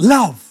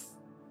love.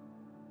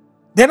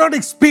 They're not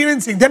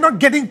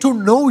getting to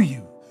know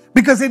you,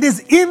 because it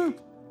is in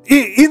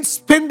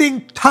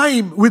spending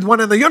time with one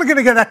another. You're not going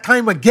to get that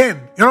time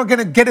again. You're not going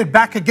to get it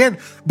back again.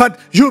 But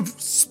you've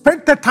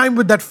spent that time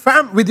with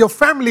with your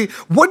family.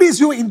 What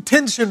is your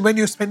intention when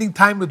you're spending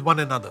time with one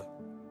another?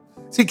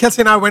 See,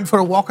 Kelsey and I went for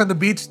a walk on the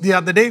beach the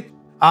other day.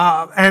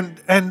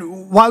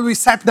 And while we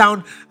sat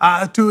down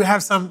to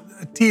have some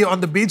tea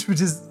on the beach,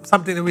 which is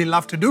something that we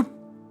love to do,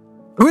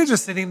 we were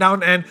just sitting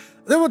down and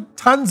there were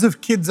tons of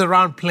kids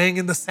around playing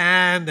in the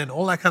sand and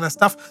all that kind of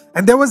stuff.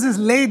 And there was this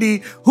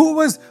lady who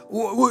was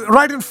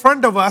right in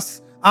front of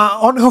us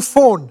on her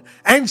phone.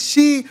 And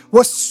she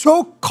was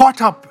so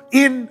caught up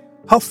in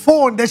her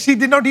phone that she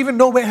did not even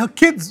know where her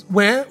kids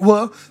were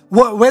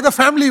where the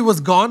family was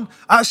gone.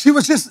 She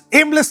was just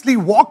aimlessly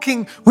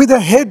walking with her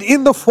head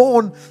in the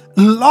phone,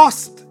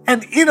 lost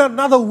and in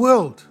another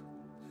world.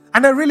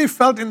 And I really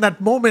felt in that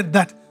moment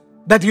that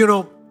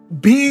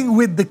being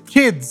with the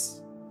kids,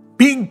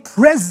 being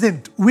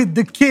present with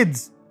the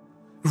kids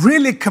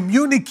really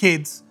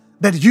communicates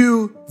that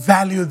you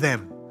value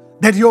them,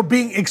 that you're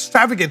being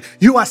extravagant.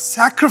 You are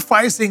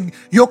sacrificing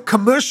your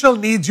commercial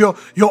needs, your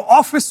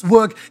office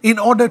work in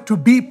order to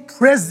be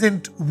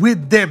present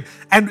with them.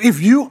 And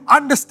if you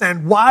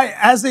understand why,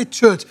 as a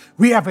church,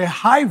 we have a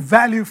high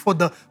value for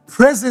the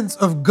presence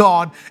of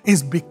God,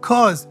 is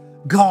because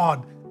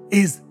God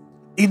is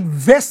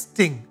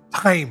investing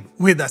time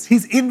with us.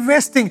 He's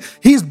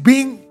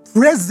being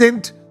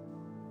present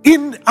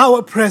in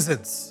our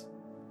presence.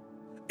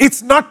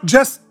 It's not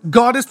just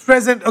God is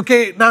present,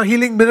 okay, now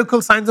healing,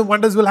 miracles, signs and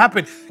wonders will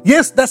happen.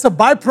 Yes, that's a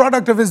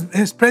byproduct of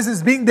His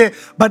presence being there,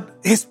 but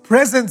His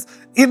presence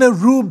in a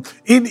room,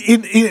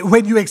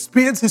 when you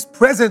experience His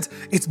presence,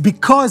 it's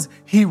because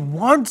He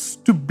wants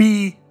to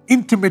be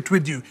intimate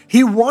with you.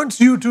 He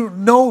wants you to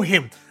know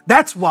Him.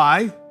 That's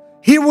why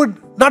He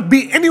would not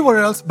be anywhere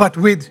else but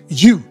with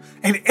you.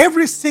 And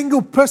every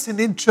single person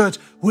in church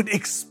would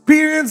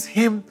experience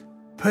Him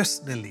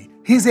personally.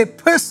 He's a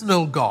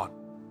personal God.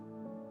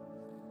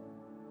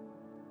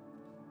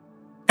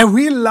 And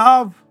we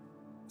love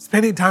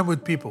spending time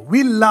with people.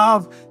 We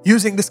love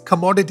using this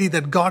commodity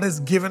that God has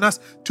given us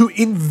to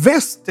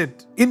invest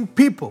it in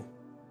people.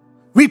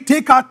 We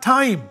take our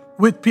time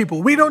with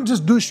people. We don't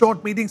just do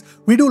short meetings.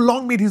 We do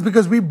long meetings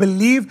because we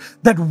believe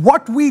that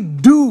what we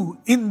do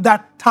in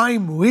that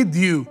time with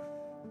you,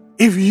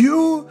 if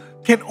you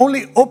can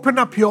only open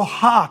up your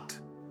heart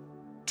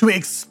to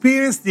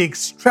experience the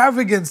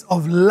extravagance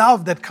of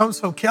love that comes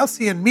from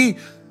Kelsey and me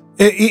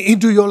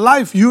into your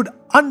life, you'd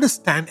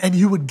understand and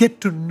you would get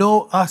to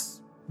know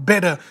us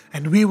better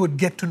and we would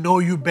get to know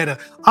you better.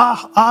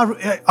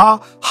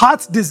 Our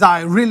heart's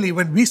desire really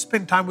when we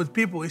spend time with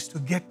people is to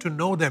get to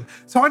know them.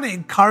 So I want to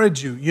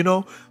encourage you,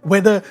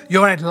 whether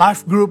you're at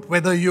Life Group,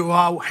 whether you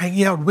are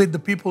hanging out with the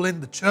people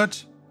in the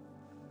church,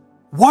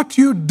 what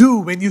you do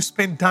when you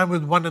spend time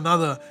with one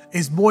another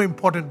is more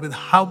important with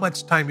how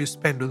much time you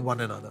spend with one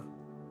another.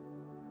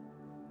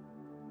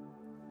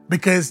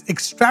 because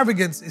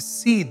extravagance is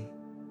seen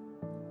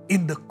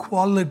in the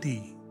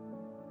quality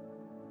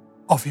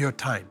of your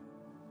time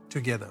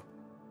together.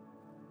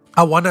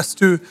 I want us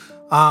to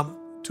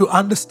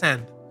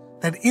understand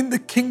that in the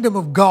kingdom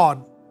of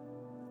God,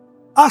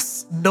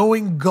 us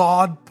knowing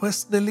God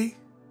personally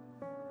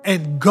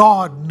and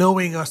God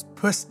knowing us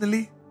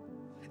personally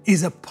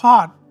is a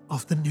part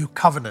of the new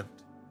covenant.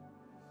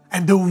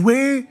 And the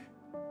way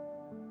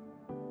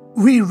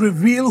we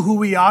reveal who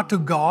we are to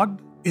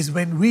God is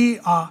when we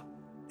are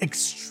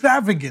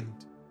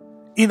extravagant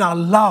in our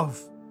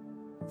love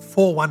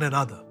for one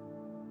another.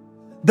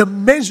 The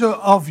measure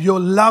of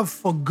your love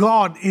for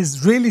God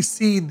is really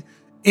seen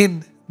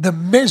in the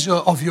measure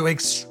of your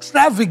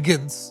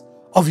extravagance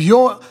of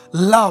your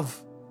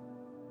love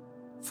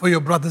for your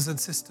brothers and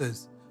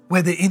sisters,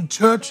 whether in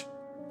church,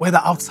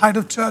 whether outside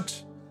of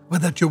church,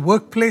 whether at your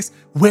workplace,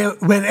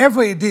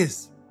 wherever it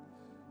is.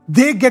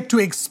 They get to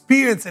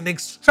experience an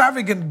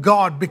extravagant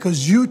God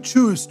because you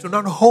choose to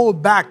not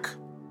hold back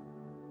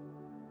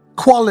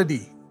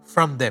quality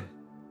from them.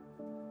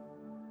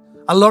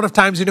 A lot of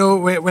times,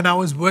 when I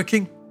was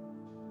working,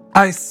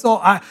 I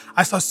saw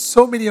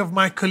so many of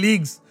my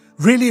colleagues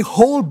really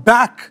hold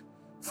back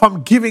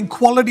from giving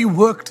quality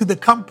work to the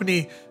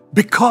company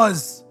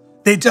because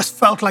they just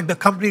felt like the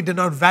company did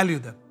not value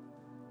them.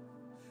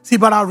 See,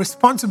 but our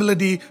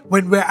responsibility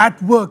when we're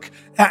at work,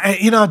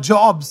 in our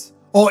jobs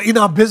or in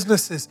our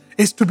businesses,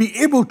 is to be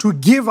able to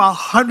give our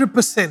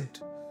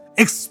 100%,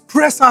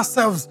 express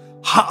ourselves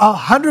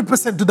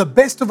 100% to the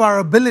best of our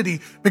ability,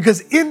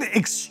 because in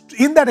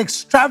that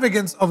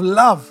extravagance of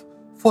love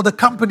for the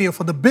company or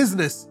for the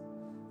business,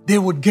 they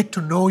would get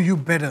to know you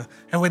better.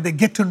 And when they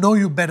get to know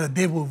you better,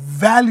 they will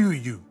value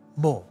you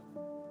more.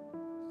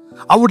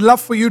 I would love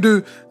for you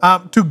to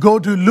go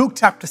to Luke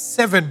chapter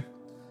 7,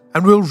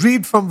 and we'll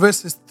read from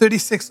verses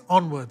 36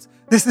 onwards.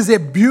 This is a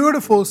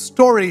beautiful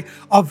story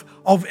of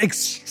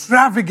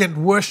extravagant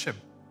worship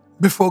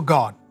before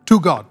God, to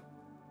God.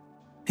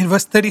 In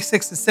verse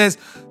 36, it says,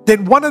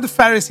 "Then one of the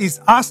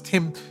Pharisees asked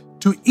him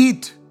to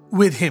eat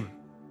with him.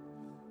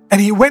 And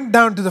he went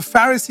down to the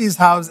Pharisee's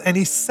house, and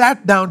he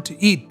sat down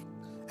to eat.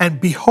 And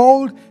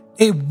behold,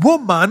 a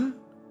woman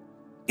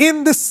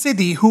in the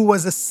city who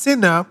was a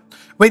sinner,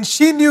 when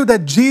she knew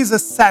that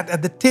Jesus sat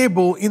at the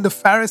table in the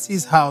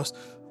Pharisee's house,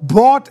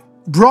 brought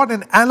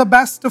an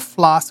alabaster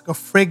flask of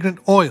fragrant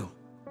oil,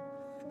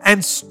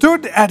 and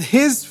stood at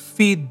his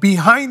feet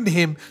behind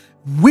him,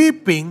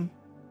 weeping.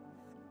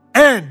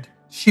 And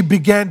she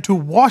began to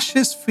wash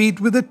his feet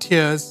with her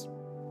tears,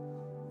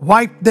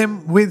 wiped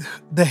them with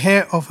the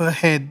hair of her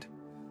head,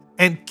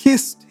 and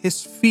kissed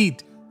his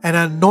feet, and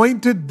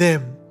anointed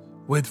them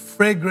with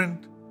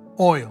fragrant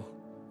oil."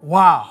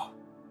 Wow.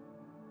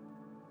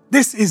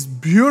 This is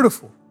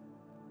beautiful.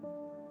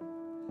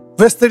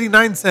 Verse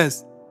 39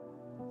 says,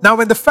 "Now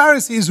when the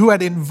Pharisees who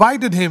had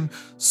invited him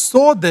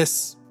saw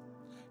this,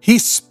 he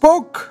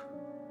spoke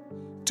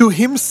to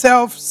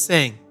himself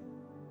saying,"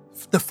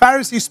 the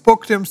Pharisee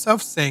spoke to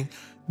himself saying,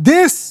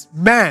 "This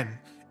man,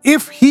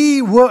 if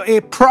he were a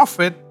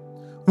prophet,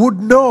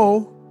 would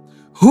know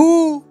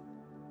who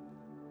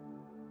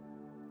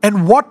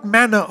and what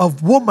manner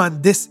of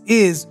woman this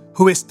is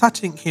who is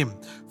touching him,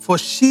 for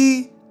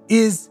she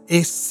is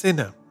a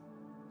sinner."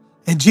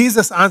 And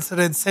Jesus answered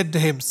and said to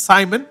him,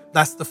 "Simon,"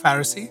 that's the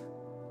Pharisee,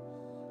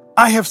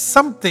 "I have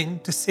something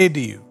to say to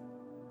you."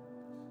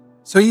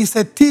 So he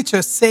said,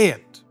 "Teacher, say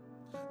it."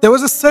 There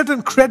was a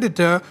certain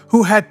creditor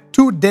who had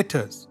two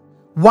debtors.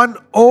 One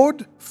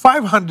owed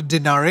 500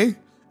 denarii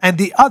and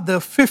the other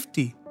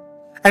 50.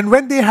 And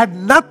when they had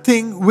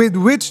nothing with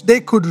which they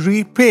could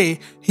repay,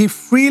 he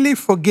freely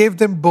forgave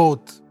them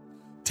both.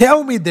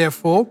 "Tell me,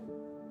 therefore,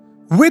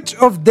 which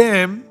of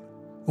them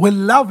will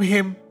love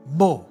him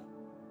more?"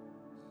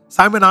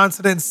 Simon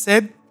answered and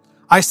said,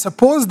 "I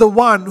suppose the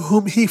one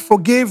whom he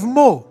forgave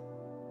more."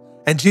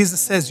 And Jesus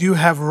says, "You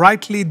have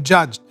rightly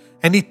judged."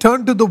 And he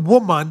turned to the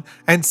woman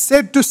and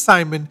said to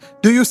Simon,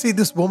 "Do you see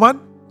this woman?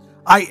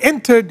 I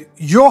entered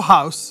your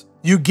house.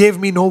 You gave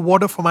me no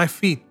water for my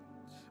feet,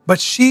 but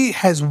she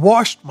has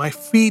washed my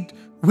feet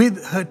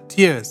with her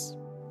tears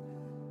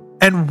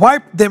and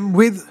wiped them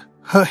with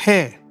her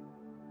hair,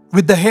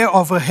 with the hair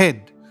of her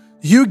head.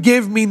 You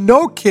gave me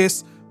no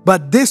kiss,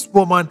 but this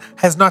woman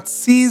has not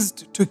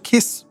ceased to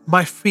kiss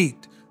my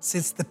feet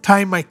since the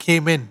time I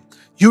came in.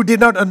 You did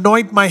not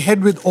anoint my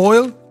head with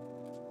oil,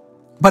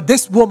 but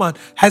this woman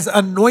has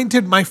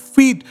anointed my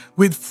feet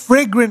with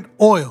fragrant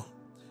oil.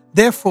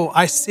 Therefore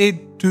I say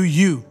to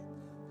you,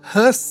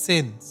 her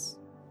sins,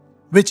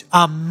 which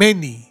are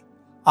many,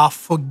 are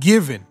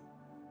forgiven,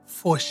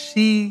 for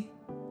she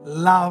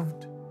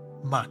loved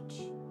much.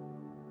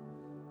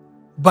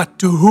 But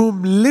to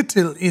whom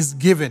little is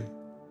given,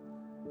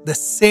 the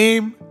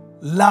same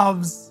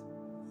loves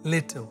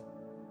little."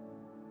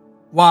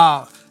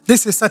 Wow,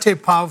 this is such a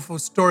powerful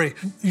story.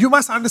 You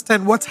must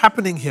understand what's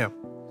happening here.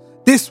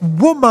 This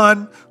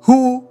woman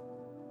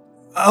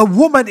a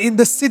woman in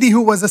the city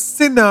who was a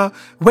sinner,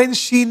 when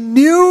she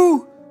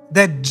knew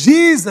that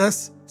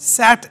Jesus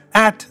sat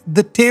at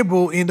the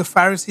table in the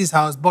Pharisee's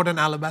house, bought an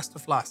alabaster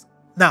flask.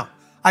 Now,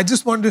 I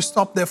just want to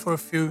stop there for a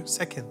few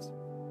seconds.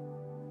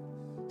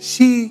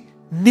 She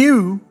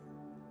knew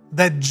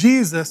that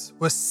Jesus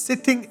was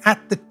sitting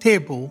at the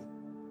table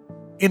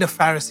in a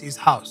Pharisee's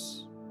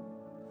house.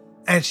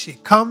 And she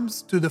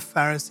comes to the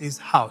Pharisee's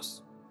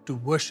house to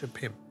worship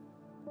him.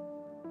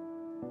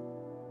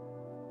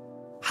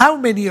 How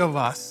many of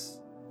us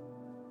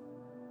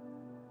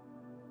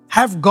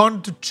have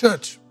gone to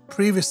church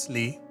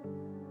previously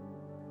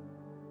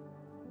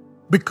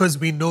because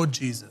we know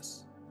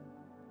Jesus?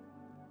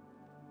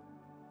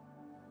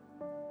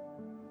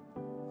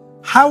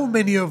 How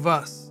many of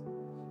us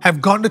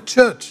have gone to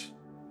church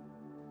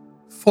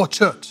for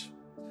church?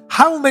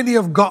 How many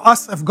of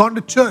us have gone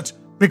to church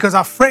because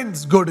our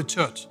friends go to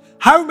church?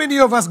 How many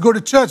of us go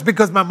to church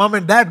because my mom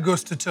and dad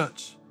goes to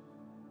church?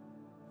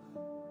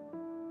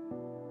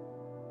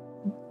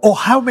 Or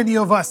how many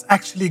of us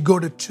actually go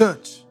to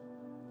church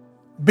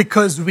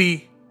because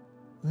we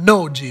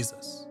know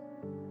Jesus?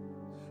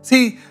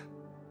 See,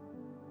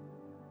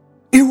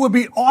 it would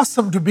be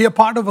awesome to be a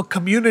part of a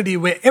community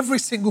where every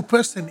single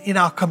person in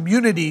our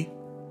community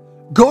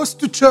goes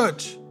to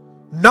church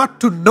not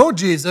to know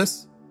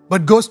Jesus,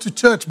 but goes to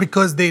church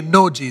because they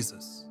know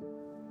Jesus.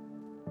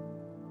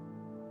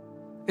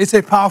 It's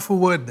a powerful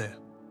word there.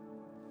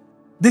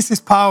 This is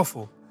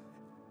powerful.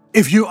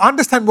 If you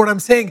understand what I'm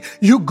saying,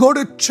 you go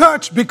to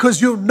church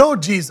because you know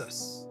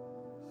Jesus.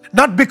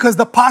 Not because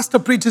the pastor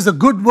preaches a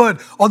good word,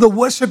 or the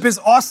worship is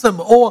awesome,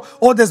 or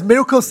there's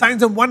miracle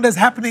signs and wonders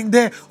happening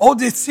there, or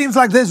it seems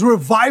like there's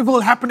revival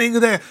happening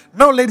there.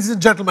 No, ladies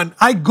and gentlemen,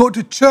 I go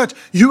to church.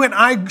 You and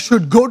I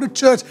should go to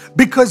church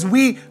because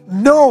we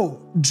know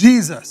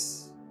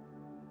Jesus.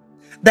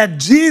 That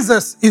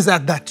Jesus is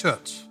at that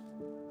church.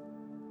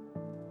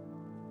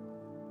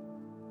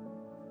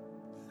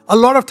 A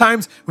lot of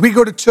times we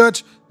go to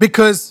church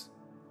because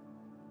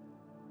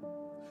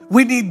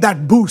we need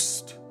that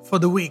boost for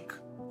the week.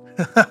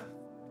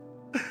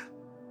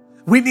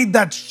 We need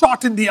that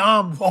shot in the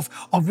arm of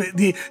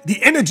the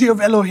energy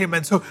of Elohim.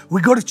 And so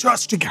we go to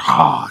church to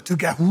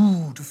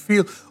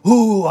feel,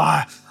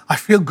 I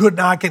feel good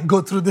now. I can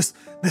go through this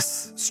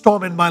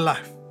storm in my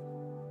life.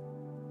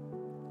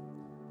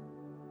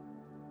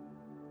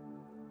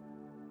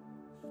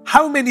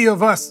 How many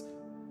of us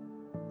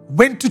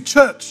went to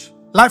church,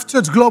 Life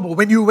Church Global,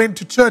 when you went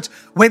to church,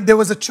 when there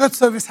was a church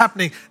service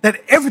happening,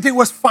 that everything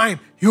was fine,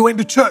 you went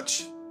to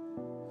church.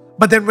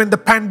 But then when the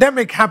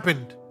pandemic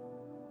happened,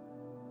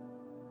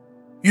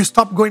 you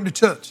stopped going to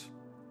church.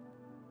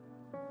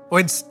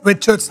 When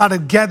church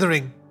started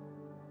gathering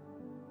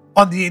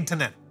on the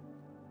internet.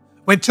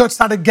 When church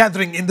started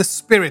gathering in the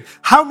spirit.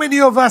 How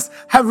many of us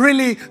have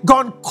really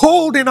gone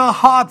cold in our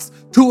hearts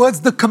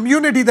towards the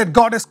community that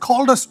God has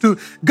called us to,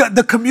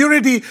 the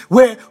community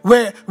where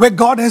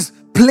God has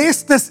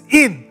placed us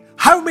in?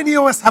 How many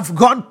of us have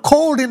gone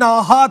cold in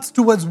our hearts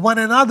towards one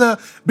another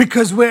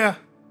because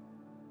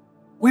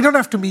we don't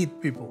have to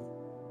meet people.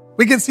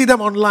 We can see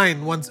them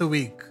online once a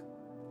week.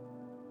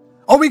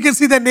 Or we can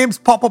see their names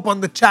pop up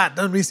on the chat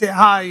and we say,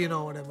 hi,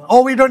 whatever.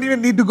 Or we don't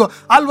even need to go.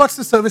 I'll watch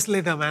the service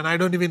later, man. I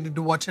don't even need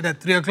to watch it at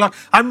 3 o'clock.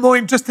 I'm more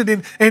interested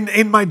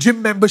in my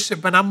gym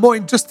membership, and I'm more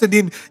interested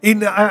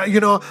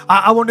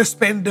I want to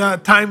spend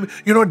time,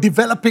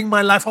 developing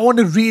my life. I want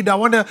to read. I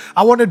want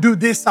to do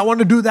this. I want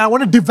to do that. I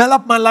want to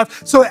develop my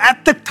life. So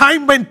at the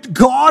time when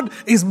God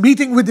is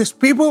meeting with his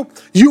people,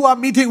 you are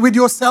meeting with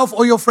yourself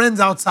or your friends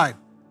outside.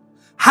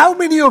 How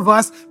many of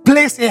us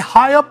place a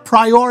higher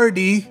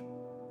priority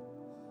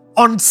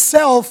on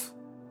self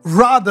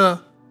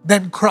rather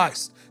than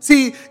Christ?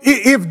 See,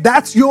 if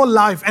that's your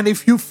life, and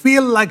if you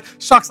feel like,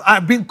 shucks,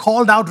 I've been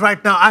called out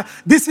right now,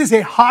 this is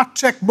a heart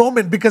check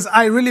moment, because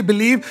I really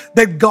believe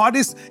that God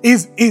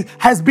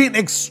has been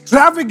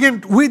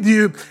extravagant with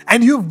you,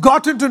 and you've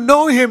gotten to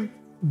know him,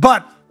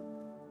 but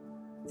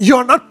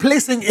you're not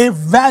placing a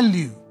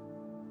value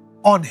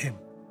on him.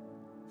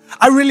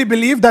 I really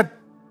believe that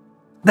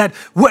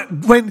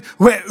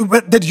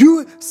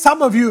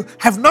some of you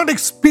have not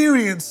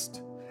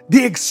experienced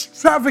the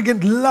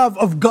extravagant love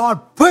of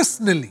God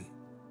personally.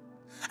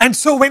 And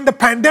so when the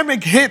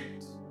pandemic hit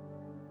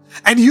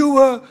and you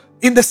were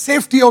in the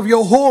safety of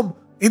your home,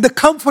 in the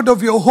comfort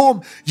of your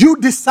home, you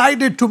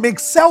decided to make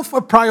self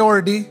a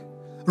priority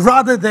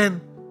rather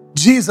than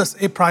Jesus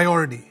a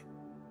priority.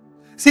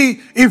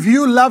 See, if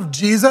you love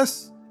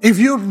Jesus, if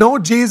you know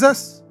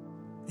Jesus,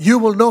 you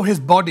will know his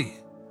body.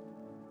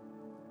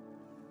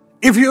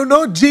 If you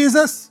know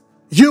Jesus,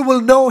 you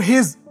will know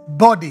his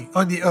body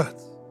on the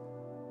earth.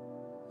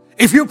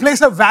 If you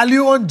place a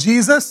value on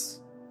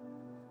Jesus,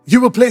 you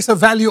will place a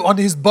value on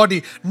his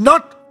body,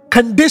 not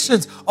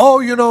conditions.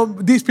 Oh,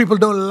 these people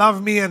don't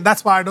love me and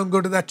that's why I don't go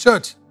to that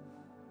church.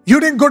 You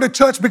didn't go to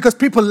church because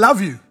people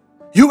love you.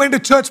 You went to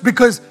church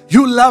because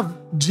you love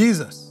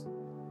Jesus.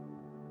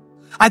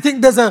 I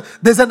think there's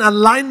an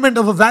alignment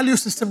of a value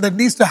system that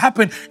needs to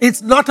happen.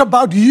 It's not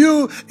about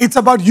you. It's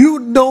about you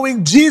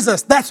knowing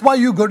Jesus. That's why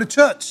you go to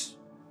church.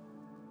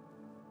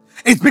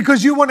 It's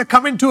because you want to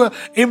come into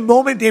a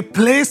moment, a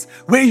place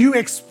where you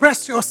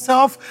express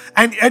yourself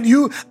and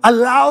you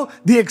allow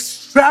the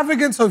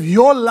extravagance of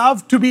your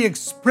love to be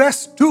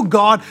expressed to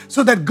God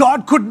so that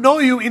God could know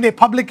you in a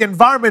public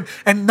environment.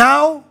 And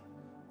now,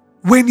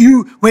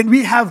 when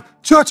we have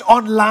church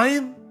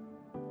online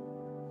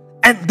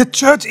and the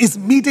church is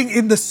meeting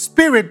in the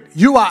spirit,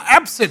 you are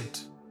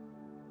absent.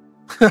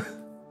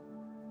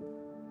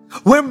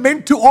 We're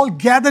meant to all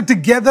gather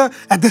together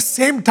at the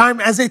same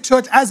time as a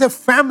church, as a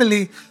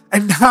family.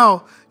 And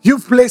now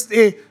you've placed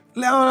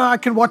I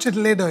can watch it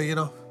later,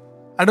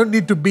 I don't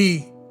need to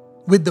be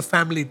with the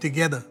family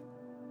together.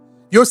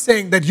 You're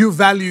saying that you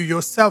value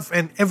yourself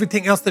and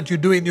everything else that you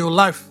do in your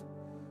life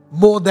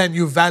more than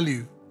you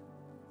value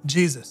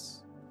Jesus.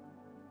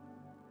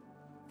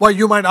 Well,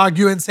 you might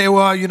argue and say,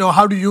 well,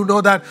 how do you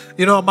know that,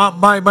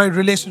 my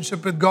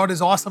relationship with God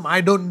is awesome.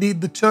 I don't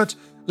need the church.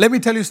 Let me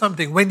tell you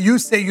something. When you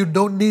say you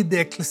don't need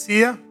the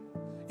ecclesia,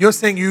 you're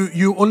saying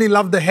you only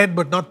love the head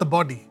but not the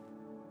body.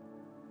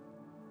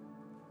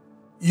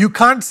 You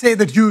can't say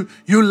that you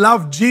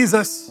love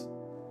Jesus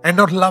and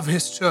not love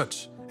His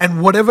church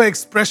and whatever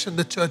expression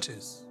the church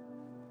is.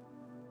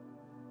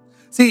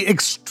 See,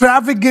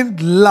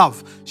 extravagant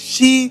love.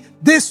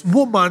 This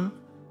woman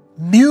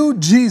knew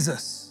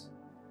Jesus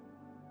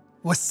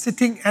was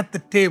sitting at the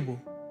table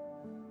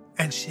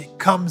and she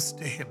comes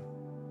to Him.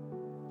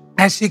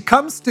 As she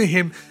comes to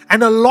Him,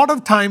 and a lot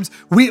of times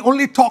we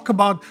only talk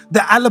about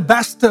the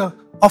alabaster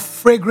of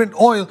fragrant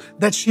oil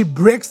that she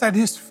breaks at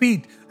His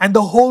feet and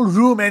the whole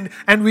room, and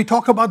we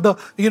talk about the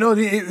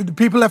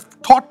people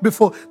have taught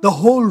before, the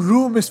whole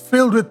room is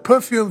filled with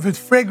perfume, with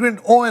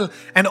fragrant oil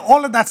and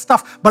all of that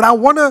stuff. But I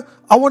wanna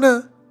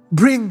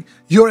bring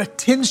your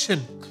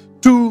attention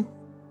to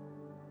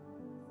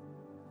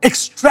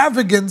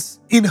extravagance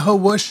in her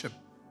worship.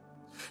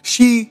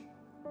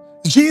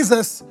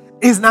 Jesus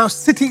is now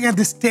sitting at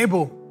this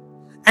table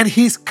and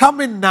He's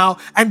coming now,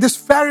 and this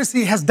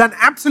Pharisee has done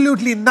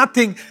absolutely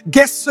nothing.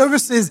 Guest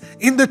services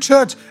in the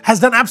church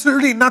has done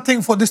absolutely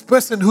nothing for this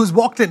person who's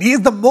walked in. He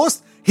is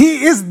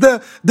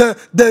the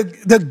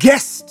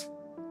guest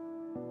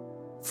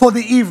for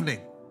the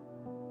evening.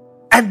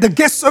 And the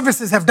guest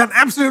services have done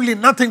absolutely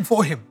nothing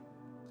for him.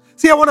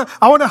 See, I want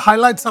to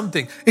highlight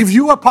something. If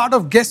you are part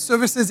of guest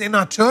services in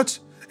our church,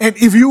 and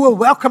if you were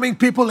welcoming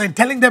people and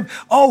telling them,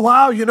 oh,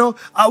 wow,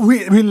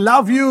 we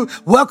love you,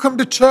 welcome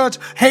to church.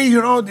 Hey,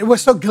 we're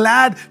so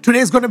glad today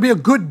is going to be a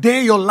good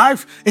day. Your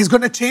life is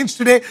going to change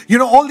today.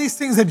 All these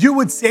things that you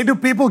would say to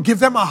people, give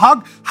them a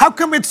hug. How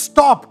come it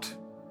stopped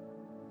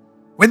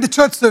when the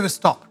church service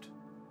stopped?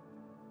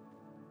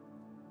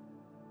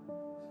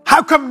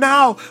 How come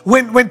now,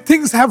 when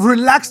things have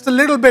relaxed a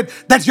little bit,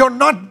 that you're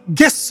not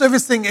guest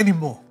servicing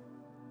anymore?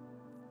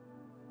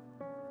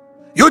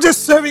 You're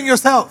just serving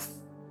yourself.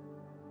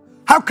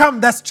 How come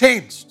that's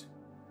changed?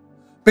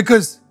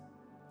 Because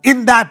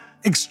in that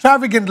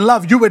extravagant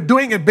love, you were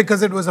doing it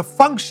because it was a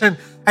function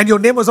and your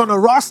name was on a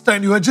roster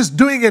and you were just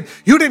doing it.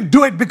 You didn't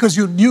do it because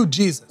you knew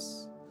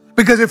Jesus.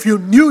 Because if you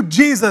knew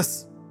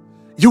Jesus,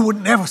 you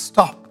would never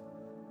stop.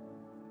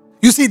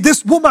 You see,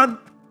 this woman,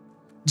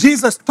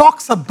 Jesus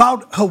talks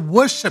about her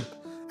worship.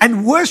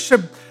 And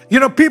worship,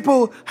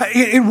 people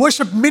in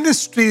worship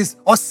ministries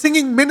or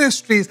singing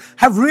ministries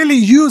have really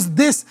used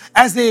this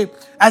as a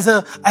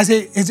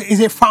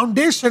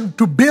foundation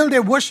to build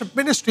a worship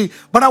ministry.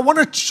 But I want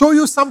to show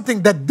you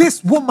something, that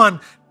this woman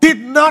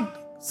did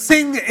not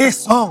sing a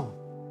song.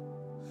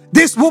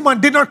 This woman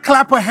did not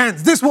clap her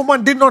hands. This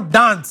woman did not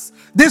dance.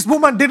 This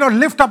woman did not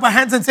lift up her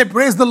hands and say,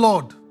 praise the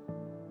Lord.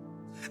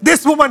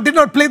 This woman did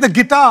not play the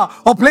guitar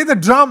or play the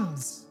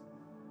drums.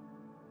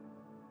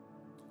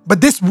 But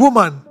this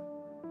woman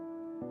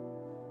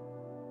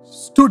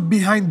stood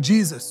behind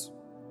Jesus,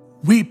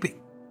 weeping.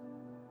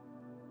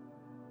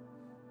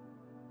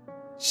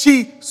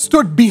 She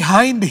stood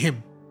behind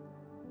Him,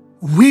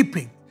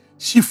 weeping.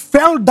 She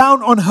fell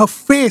down on her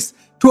face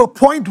to a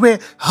point where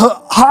her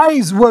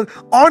eyes were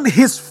on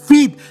His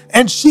feet,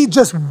 and she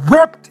just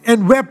wept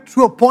and wept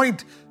to a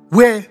point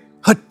where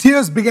her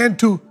tears began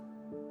to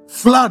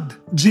flood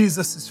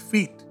Jesus'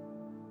 feet.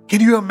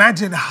 Can you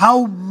imagine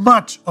how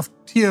much of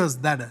tears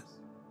that is?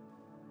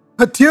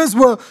 Her tears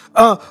were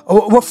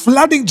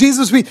flooding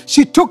Jesus' feet.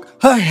 She took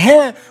her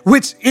hair,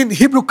 which in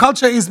Hebrew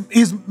culture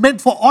is meant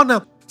for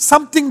honor,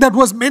 something that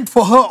was meant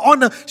for her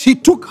honor. She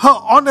took her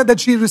honor that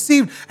she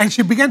received and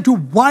she began to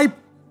wipe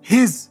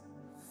His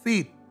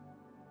feet.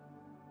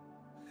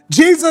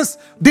 Jesus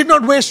did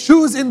not wear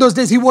shoes in those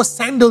days. He wore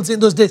sandals in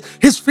those days.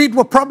 His feet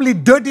were probably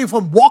dirty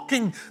from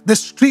walking the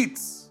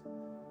streets.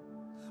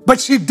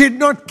 But she did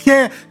not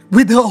care.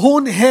 With her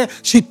own hair,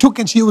 she took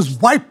and she was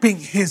wiping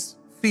His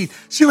feet.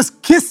 She was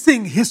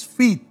kissing His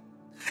feet.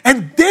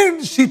 And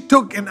then she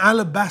took an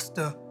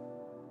alabaster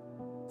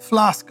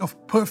flask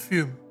of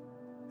perfume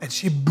and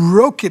she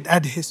broke it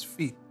at His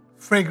feet.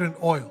 Fragrant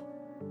oil.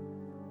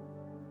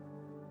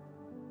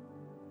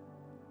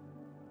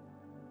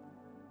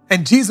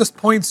 And Jesus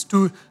points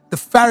to the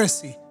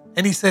Pharisee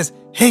and He says,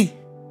 hey,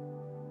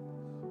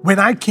 when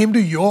I came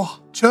to your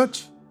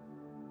church,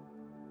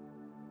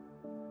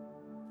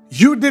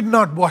 you did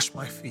not wash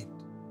my feet.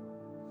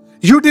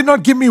 You did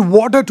not give me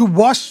water to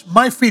wash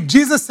my feet.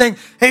 Jesus saying,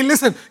 hey,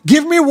 listen,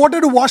 give me water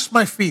to wash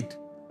my feet.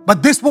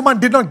 But this woman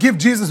did not give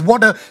Jesus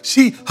water.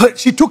 She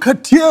took her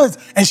tears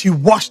and she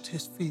washed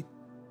his feet.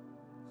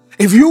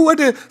 If you were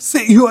to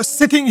say, you are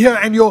sitting here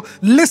and you're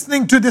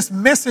listening to this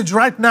message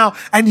right now,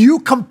 and you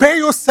compare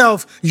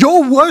yourself,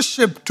 your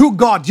worship to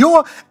God,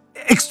 your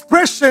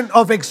expression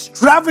of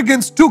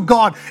extravagance to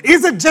God,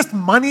 is it just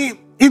money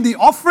in the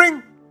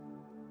offering?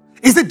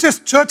 Is it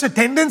just church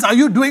attendance? Are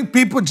you doing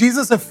people,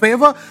 Jesus, a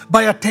favor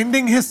by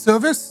attending his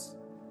service?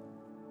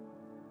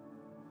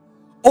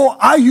 Or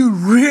are you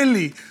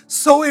really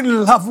so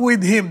in love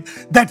with him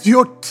that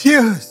your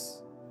tears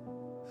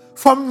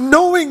from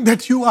knowing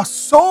that you are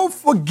so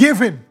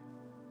forgiven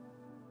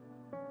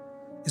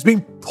is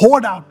being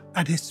poured out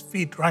at his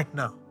feet right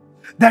now?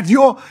 That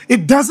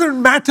it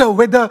doesn't matter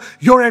whether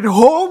you're at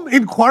home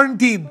in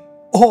quarantine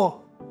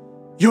or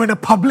you're in a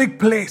public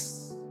place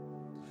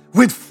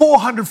with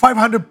 400,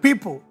 500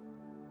 people.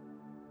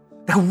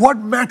 And what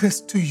matters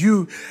to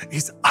you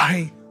is,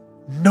 I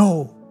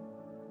know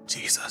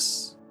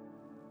Jesus.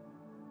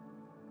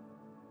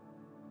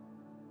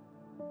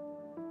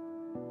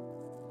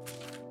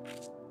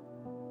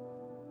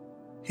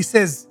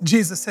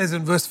 Jesus says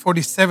in verse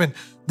 47,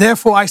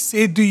 therefore I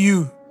say to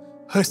you,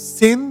 her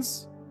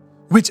sins,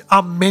 which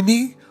are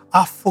many,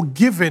 are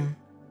forgiven,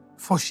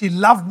 for she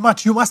loved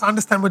much. You must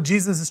understand what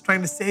Jesus is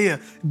trying to say here.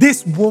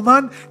 This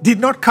woman did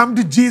not come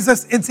to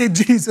Jesus and say,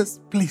 Jesus,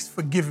 please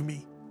forgive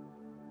me.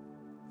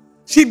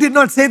 She did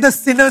not say the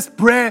sinner's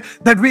prayer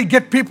that we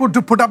get people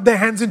to put up their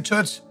hands in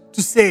church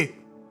to say.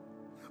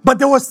 But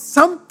there was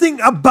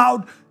something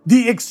about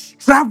the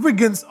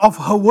extravagance of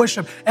her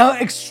worship,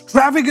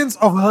 extravagance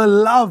of her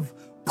love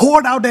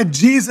poured out at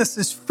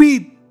Jesus'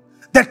 feet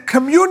that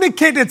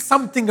communicated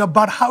something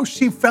about how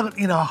she felt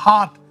in her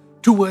heart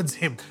towards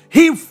him.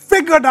 He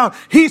figured out,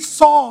 he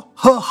saw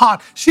her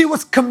heart. She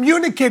was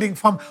communicating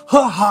from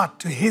her heart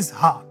to his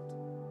heart.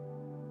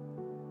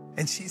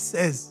 And she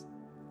says,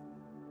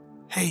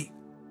 hey,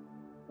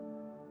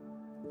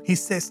 he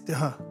says to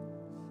her,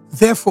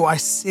 therefore I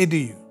say to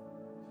you,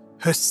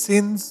 her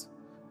sins,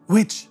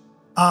 which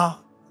are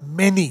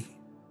many,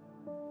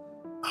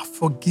 are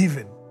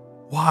forgiven.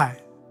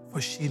 Why? For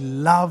she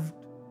loved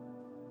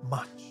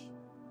much.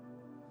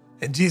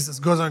 And Jesus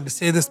goes on to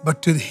say this,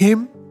 but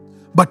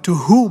to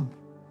whom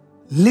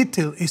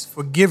little is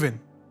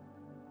forgiven,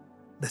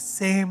 the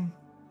same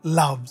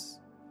loves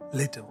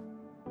little.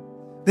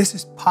 This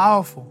is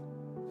powerful.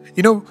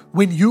 You know,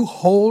 when you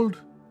hold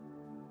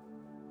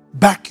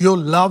back your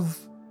love,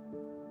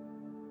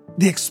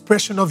 the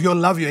expression of your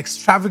love, your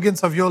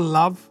extravagance of your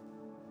love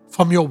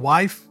from your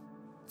wife,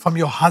 from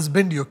your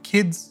husband, your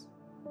kids,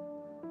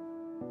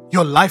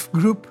 your life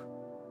group,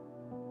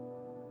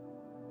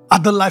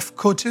 other life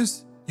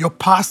coaches, your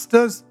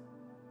pastors,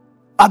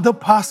 other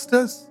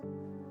pastors,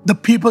 the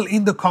people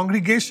in the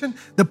congregation,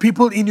 the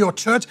people in your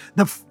church,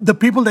 the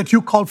people that you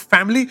call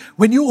family,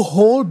 when you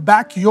hold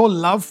back your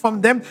love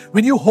from them,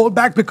 when you hold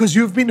back because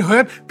you've been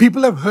hurt,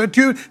 people have hurt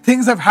you,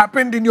 things have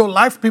happened in your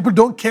life, people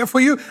don't care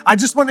for you, I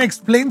just want to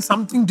explain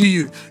something to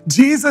you.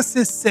 Jesus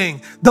is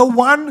saying, the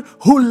one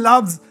who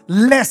loves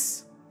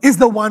less is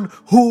the one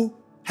who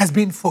has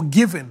been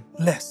forgiven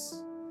less.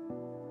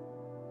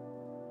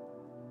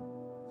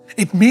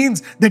 It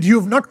means that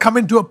you've not come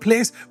into a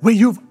place where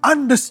you've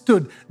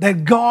understood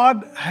that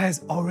God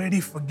has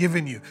already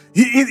forgiven you.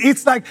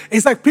 It's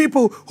like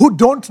people who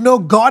don't know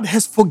God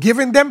has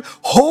forgiven them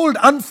hold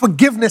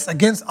unforgiveness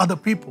against other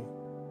people.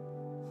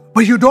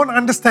 But you don't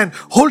understand,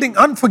 holding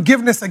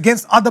unforgiveness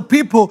against other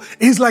people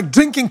is like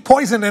drinking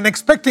poison and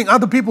expecting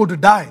other people to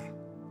die.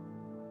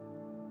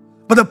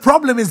 But the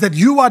problem is that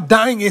you are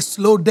dying a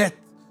slow death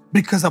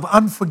because of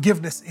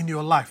unforgiveness in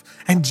your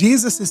life. And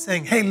Jesus is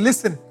saying, hey,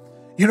 listen,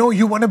 you know,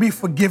 you want to be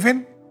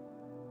forgiven?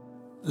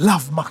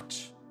 Love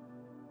much.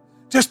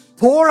 Just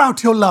pour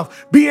out your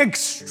love. Be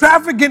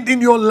extravagant in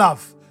your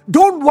love.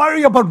 Don't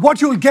worry about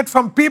what you'll get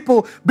from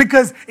people,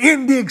 because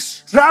in the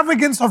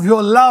extravagance of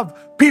your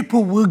love,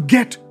 people will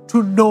get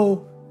to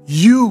know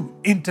you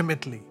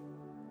intimately.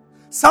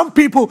 Some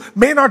people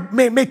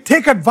may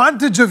take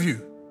advantage of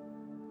you,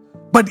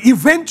 but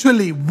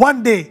eventually,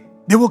 one day,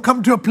 they will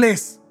come to a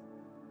place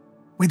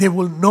where they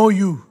will know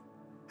you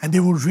and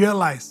they will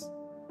realize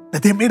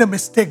that they made a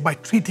mistake by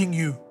treating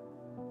you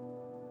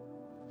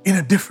in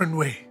a different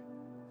way.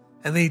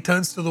 And then he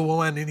turns to the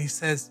woman and he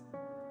says,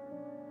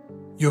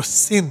 your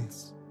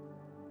sins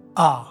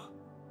are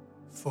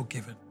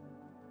forgiven.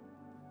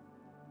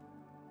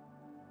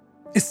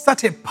 It's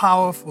such a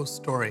powerful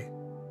story.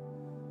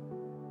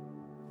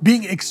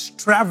 Being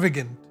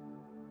extravagant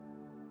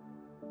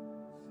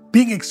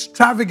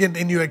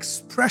in your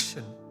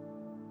expression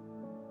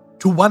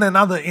to one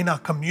another in our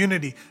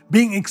community,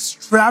 being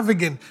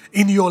extravagant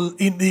in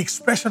the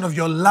expression of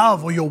your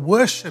love or your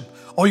worship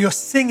or your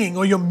singing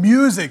or your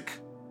music,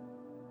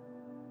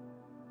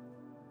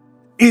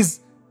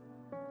 is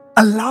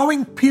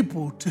allowing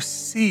people to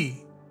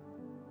see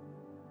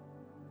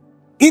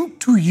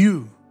into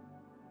you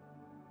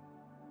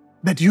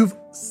that you've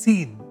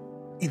seen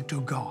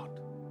into God.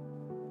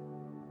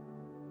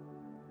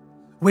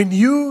 When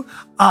you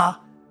are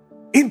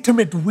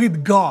intimate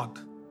with God,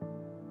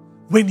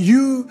 when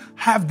you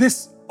have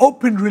this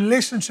open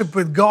relationship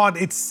with God,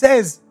 it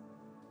says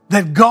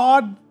that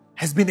God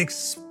has been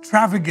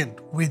extravagant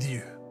with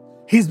you.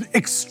 He's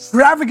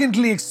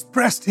extravagantly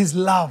expressed His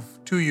love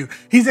to you.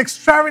 He's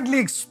extravagantly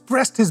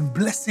expressed His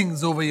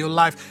blessings over your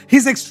life.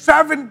 He's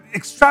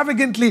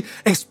extravagantly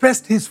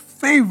expressed His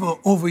favor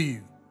over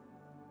you.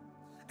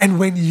 And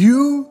when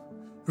you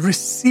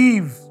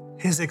receive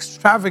His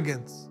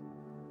extravagance,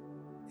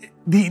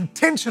 the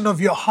intention of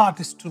your heart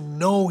is to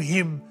know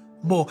Him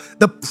more.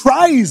 The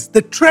prize,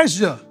 the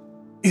treasure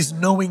is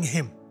knowing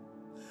Him.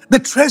 The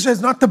treasure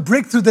is not the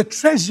breakthrough. The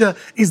treasure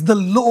is the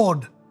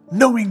Lord,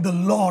 knowing the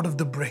Lord of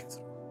the breakthrough.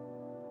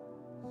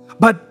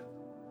 But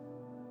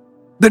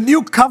the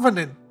new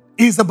covenant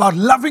is about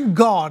loving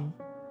God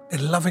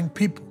and loving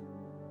people.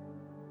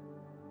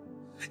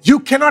 You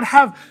cannot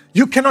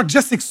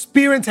just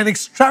experience an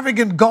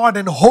extravagant God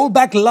and hold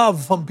back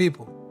love from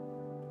people.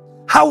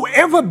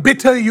 However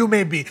bitter you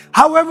may be,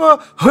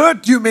 however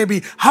hurt you may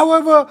be,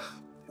 however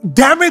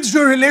damaged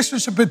your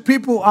relationship with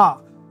people are,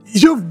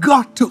 you've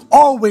got to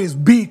always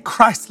be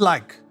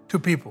Christ-like to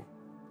people.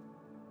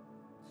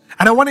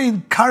 And I want to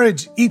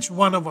encourage each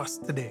one of us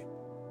today.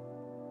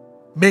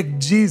 Make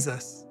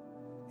Jesus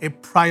a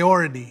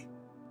priority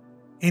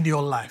in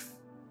your life.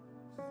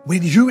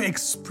 When you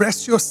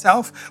express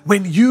yourself,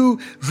 when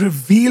you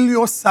reveal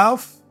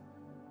yourself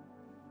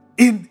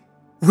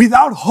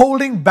without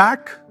holding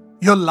back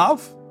your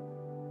love,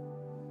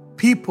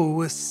 people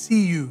will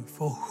see you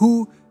for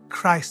who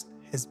Christ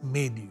has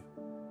made you.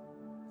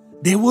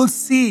 They will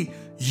see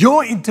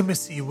your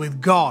intimacy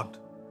with God.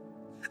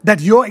 That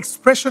your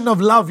expression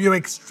of love, your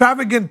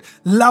extravagant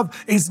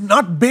love, is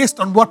not based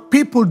on what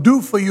people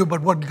do for you,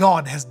 but what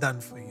God has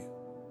done for you.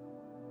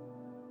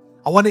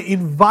 I want to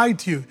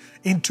invite you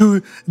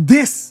into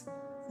this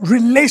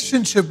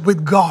relationship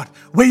with God,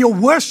 where your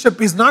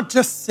worship is not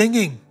just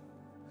singing.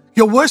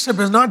 Your worship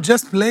is not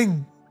just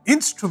playing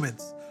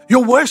instruments.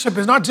 Your worship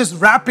is not just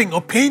rapping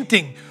or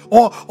painting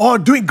or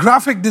doing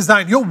graphic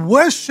design. Your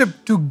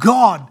worship to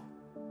God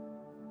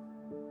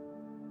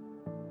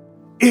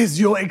is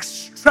your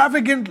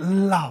extravagant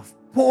love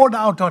poured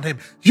out on Him.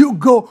 You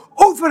go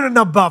over and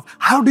above.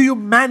 How do you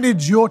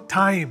manage your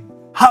time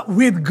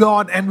with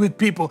God and with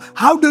people?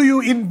 How do you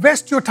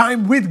invest your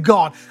time with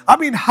God? I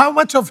mean, how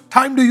much of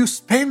time do you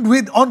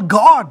spend on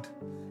God?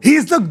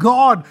 He's the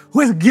God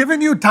who has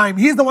given you time.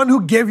 He's the one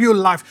who gave you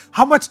life.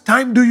 How much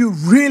time do you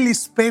really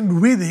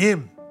spend with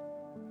Him?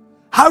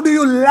 How do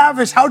you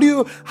lavish? How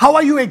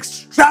are you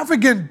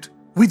extravagant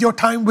with your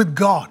time with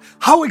God?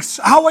 How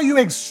are you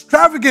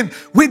extravagant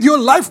with your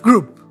life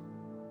group?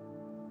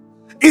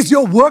 Is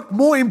your work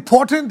more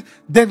important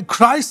than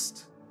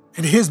Christ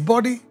and His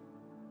body?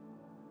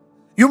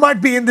 You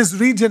might be in this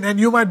region and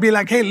you might be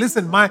like, hey,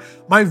 listen, my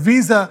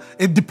visa,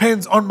 it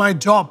depends on my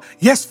job.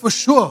 Yes, for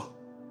sure.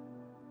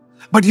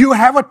 But you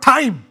have a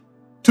time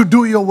to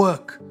do your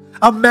work.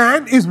 A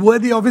man is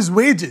worthy of his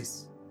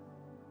wages.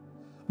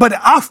 But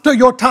after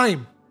your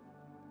time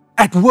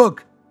at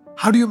work,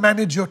 how do you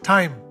manage your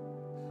time?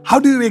 How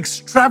do you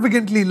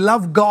extravagantly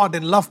love God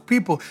and love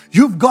people?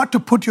 You've got to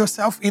put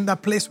yourself in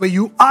that place where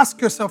you ask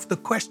yourself the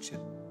question,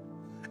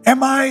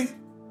 am I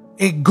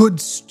a good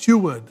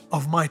steward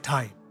of my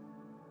time?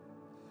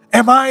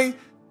 Am I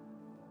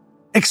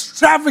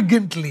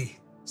extravagantly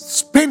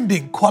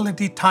spending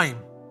quality time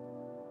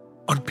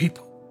on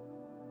people?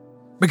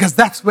 Because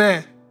that's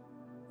where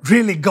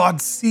really God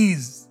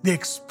sees the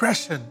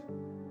expression,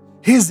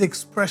 His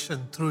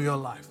expression through your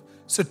life.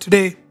 So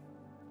today,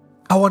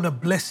 I want to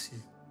bless you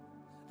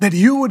that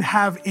you would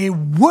have a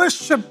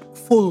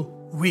worshipful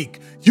week.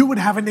 You would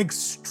have an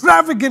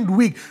extravagant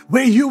week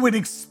where you would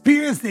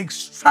experience the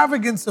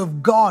extravagance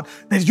of God,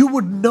 that you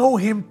would know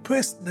Him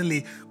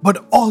personally,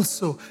 but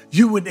also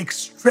you would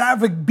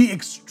be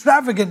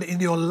extravagant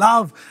in your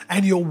love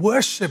and your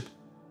worship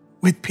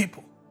with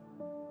people.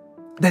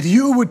 That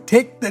you would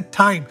take the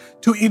time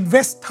to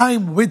invest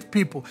time with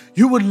people.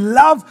 You would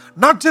love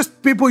not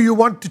just people you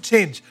want to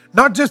change,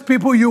 not just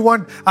people you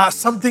want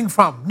something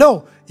from.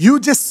 No,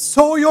 you just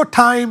sow your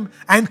time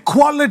and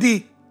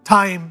quality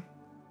time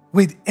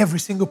with every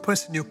single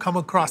person you come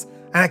across.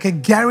 And I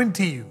can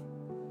guarantee you,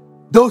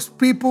 those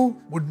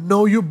people would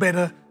know you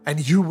better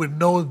and you would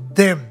know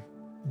them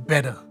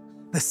better.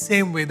 The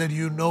same way that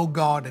you know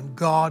God and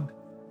God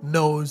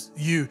knows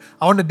you.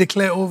 I want to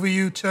declare over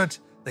you, church,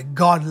 that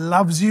God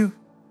loves you.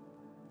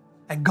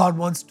 And God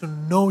wants to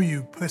know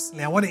you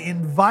personally. I want to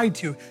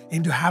invite you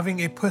into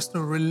having a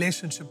personal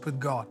relationship with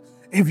God.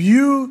 If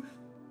you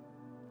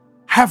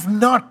have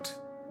not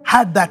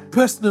had that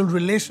personal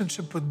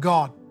relationship with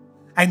God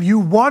and you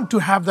want to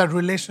have that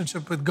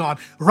relationship with God,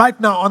 right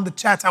now on the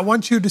chat, I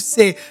want you to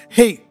say,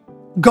 hey,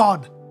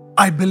 God,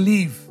 I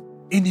believe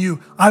in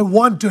you. I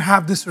want to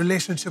have this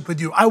relationship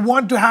with you. I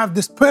want to have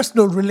this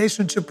personal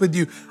relationship with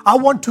you. I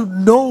want to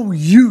know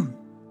you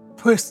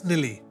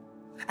personally.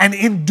 And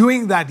in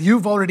doing that,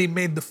 you've already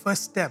made the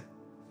first step.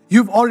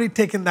 You've already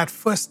taken that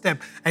first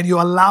step and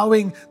you're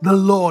allowing the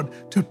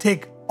Lord to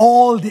take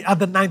all the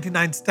other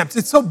 99 steps.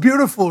 It's so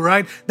beautiful,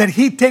 right? That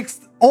He takes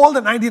all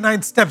the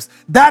 99 steps.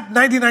 That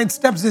 99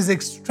 steps is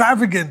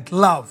extravagant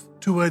love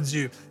towards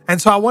you.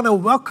 And so I want to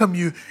welcome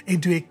you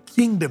into a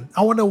kingdom.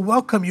 I want to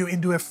welcome you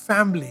into a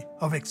family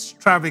of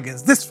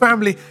extravagance. This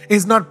family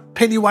is not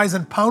penny wise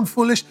and pound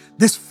foolish.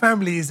 This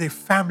family is a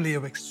family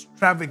of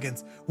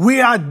extravagance.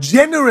 We are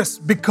generous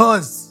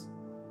because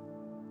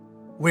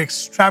we're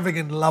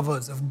extravagant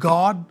lovers of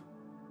God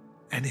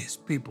and His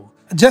people.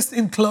 Just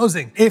in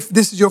closing, if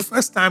this is your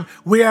first time,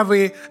 we have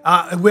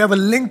a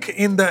link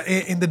in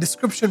the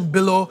description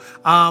below,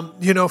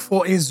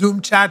 for a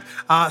Zoom chat.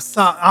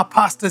 So our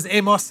pastors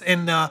Amos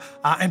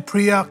and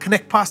Priya,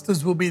 Connect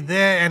pastors, will be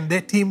there, and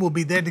their team will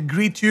be there to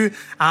greet you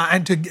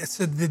and to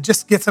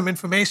just get some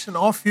information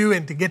off you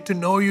and to get to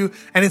know you.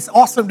 And it's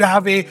awesome to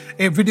have a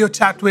video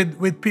chat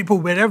with people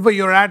wherever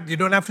you're at. You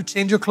don't have to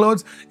change your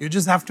clothes. You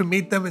just have to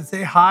meet them and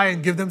say hi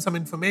and give them some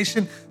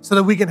information so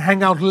that we can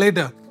hang out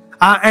later.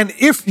 And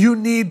if you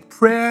need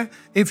prayer,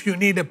 if you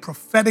need a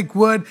prophetic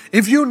word,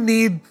 if you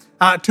need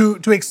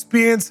to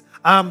experience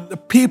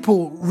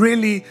people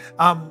really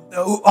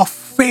of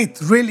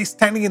faith really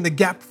standing in the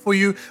gap for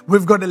you,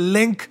 we've got a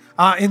link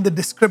in the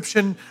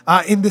description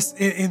in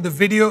the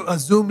video, a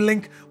Zoom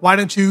link. Why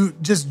don't you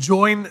just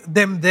join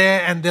them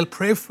there, and they'll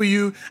pray for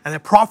you and they'll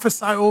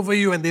prophesy over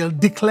you and they'll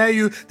declare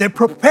you, they'll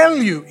propel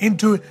you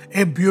into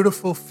a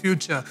beautiful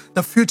future,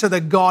 the future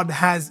that God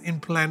has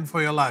in plan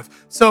for your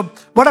life. So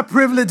what a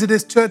privilege it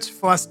is, church,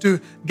 for us to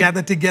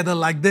gather together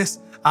like this.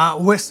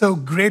 We're so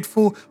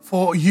grateful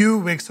for you.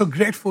 We're so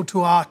grateful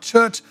to our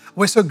church.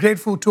 We're so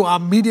grateful to our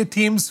media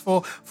teams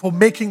for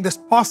making this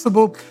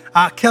possible.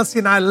 Kelsey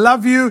and I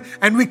love you,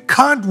 and we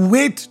can't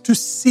wait to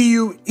see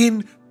you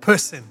in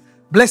person.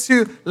 Bless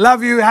you.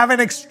 Love you. Have an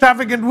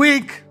extravagant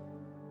week.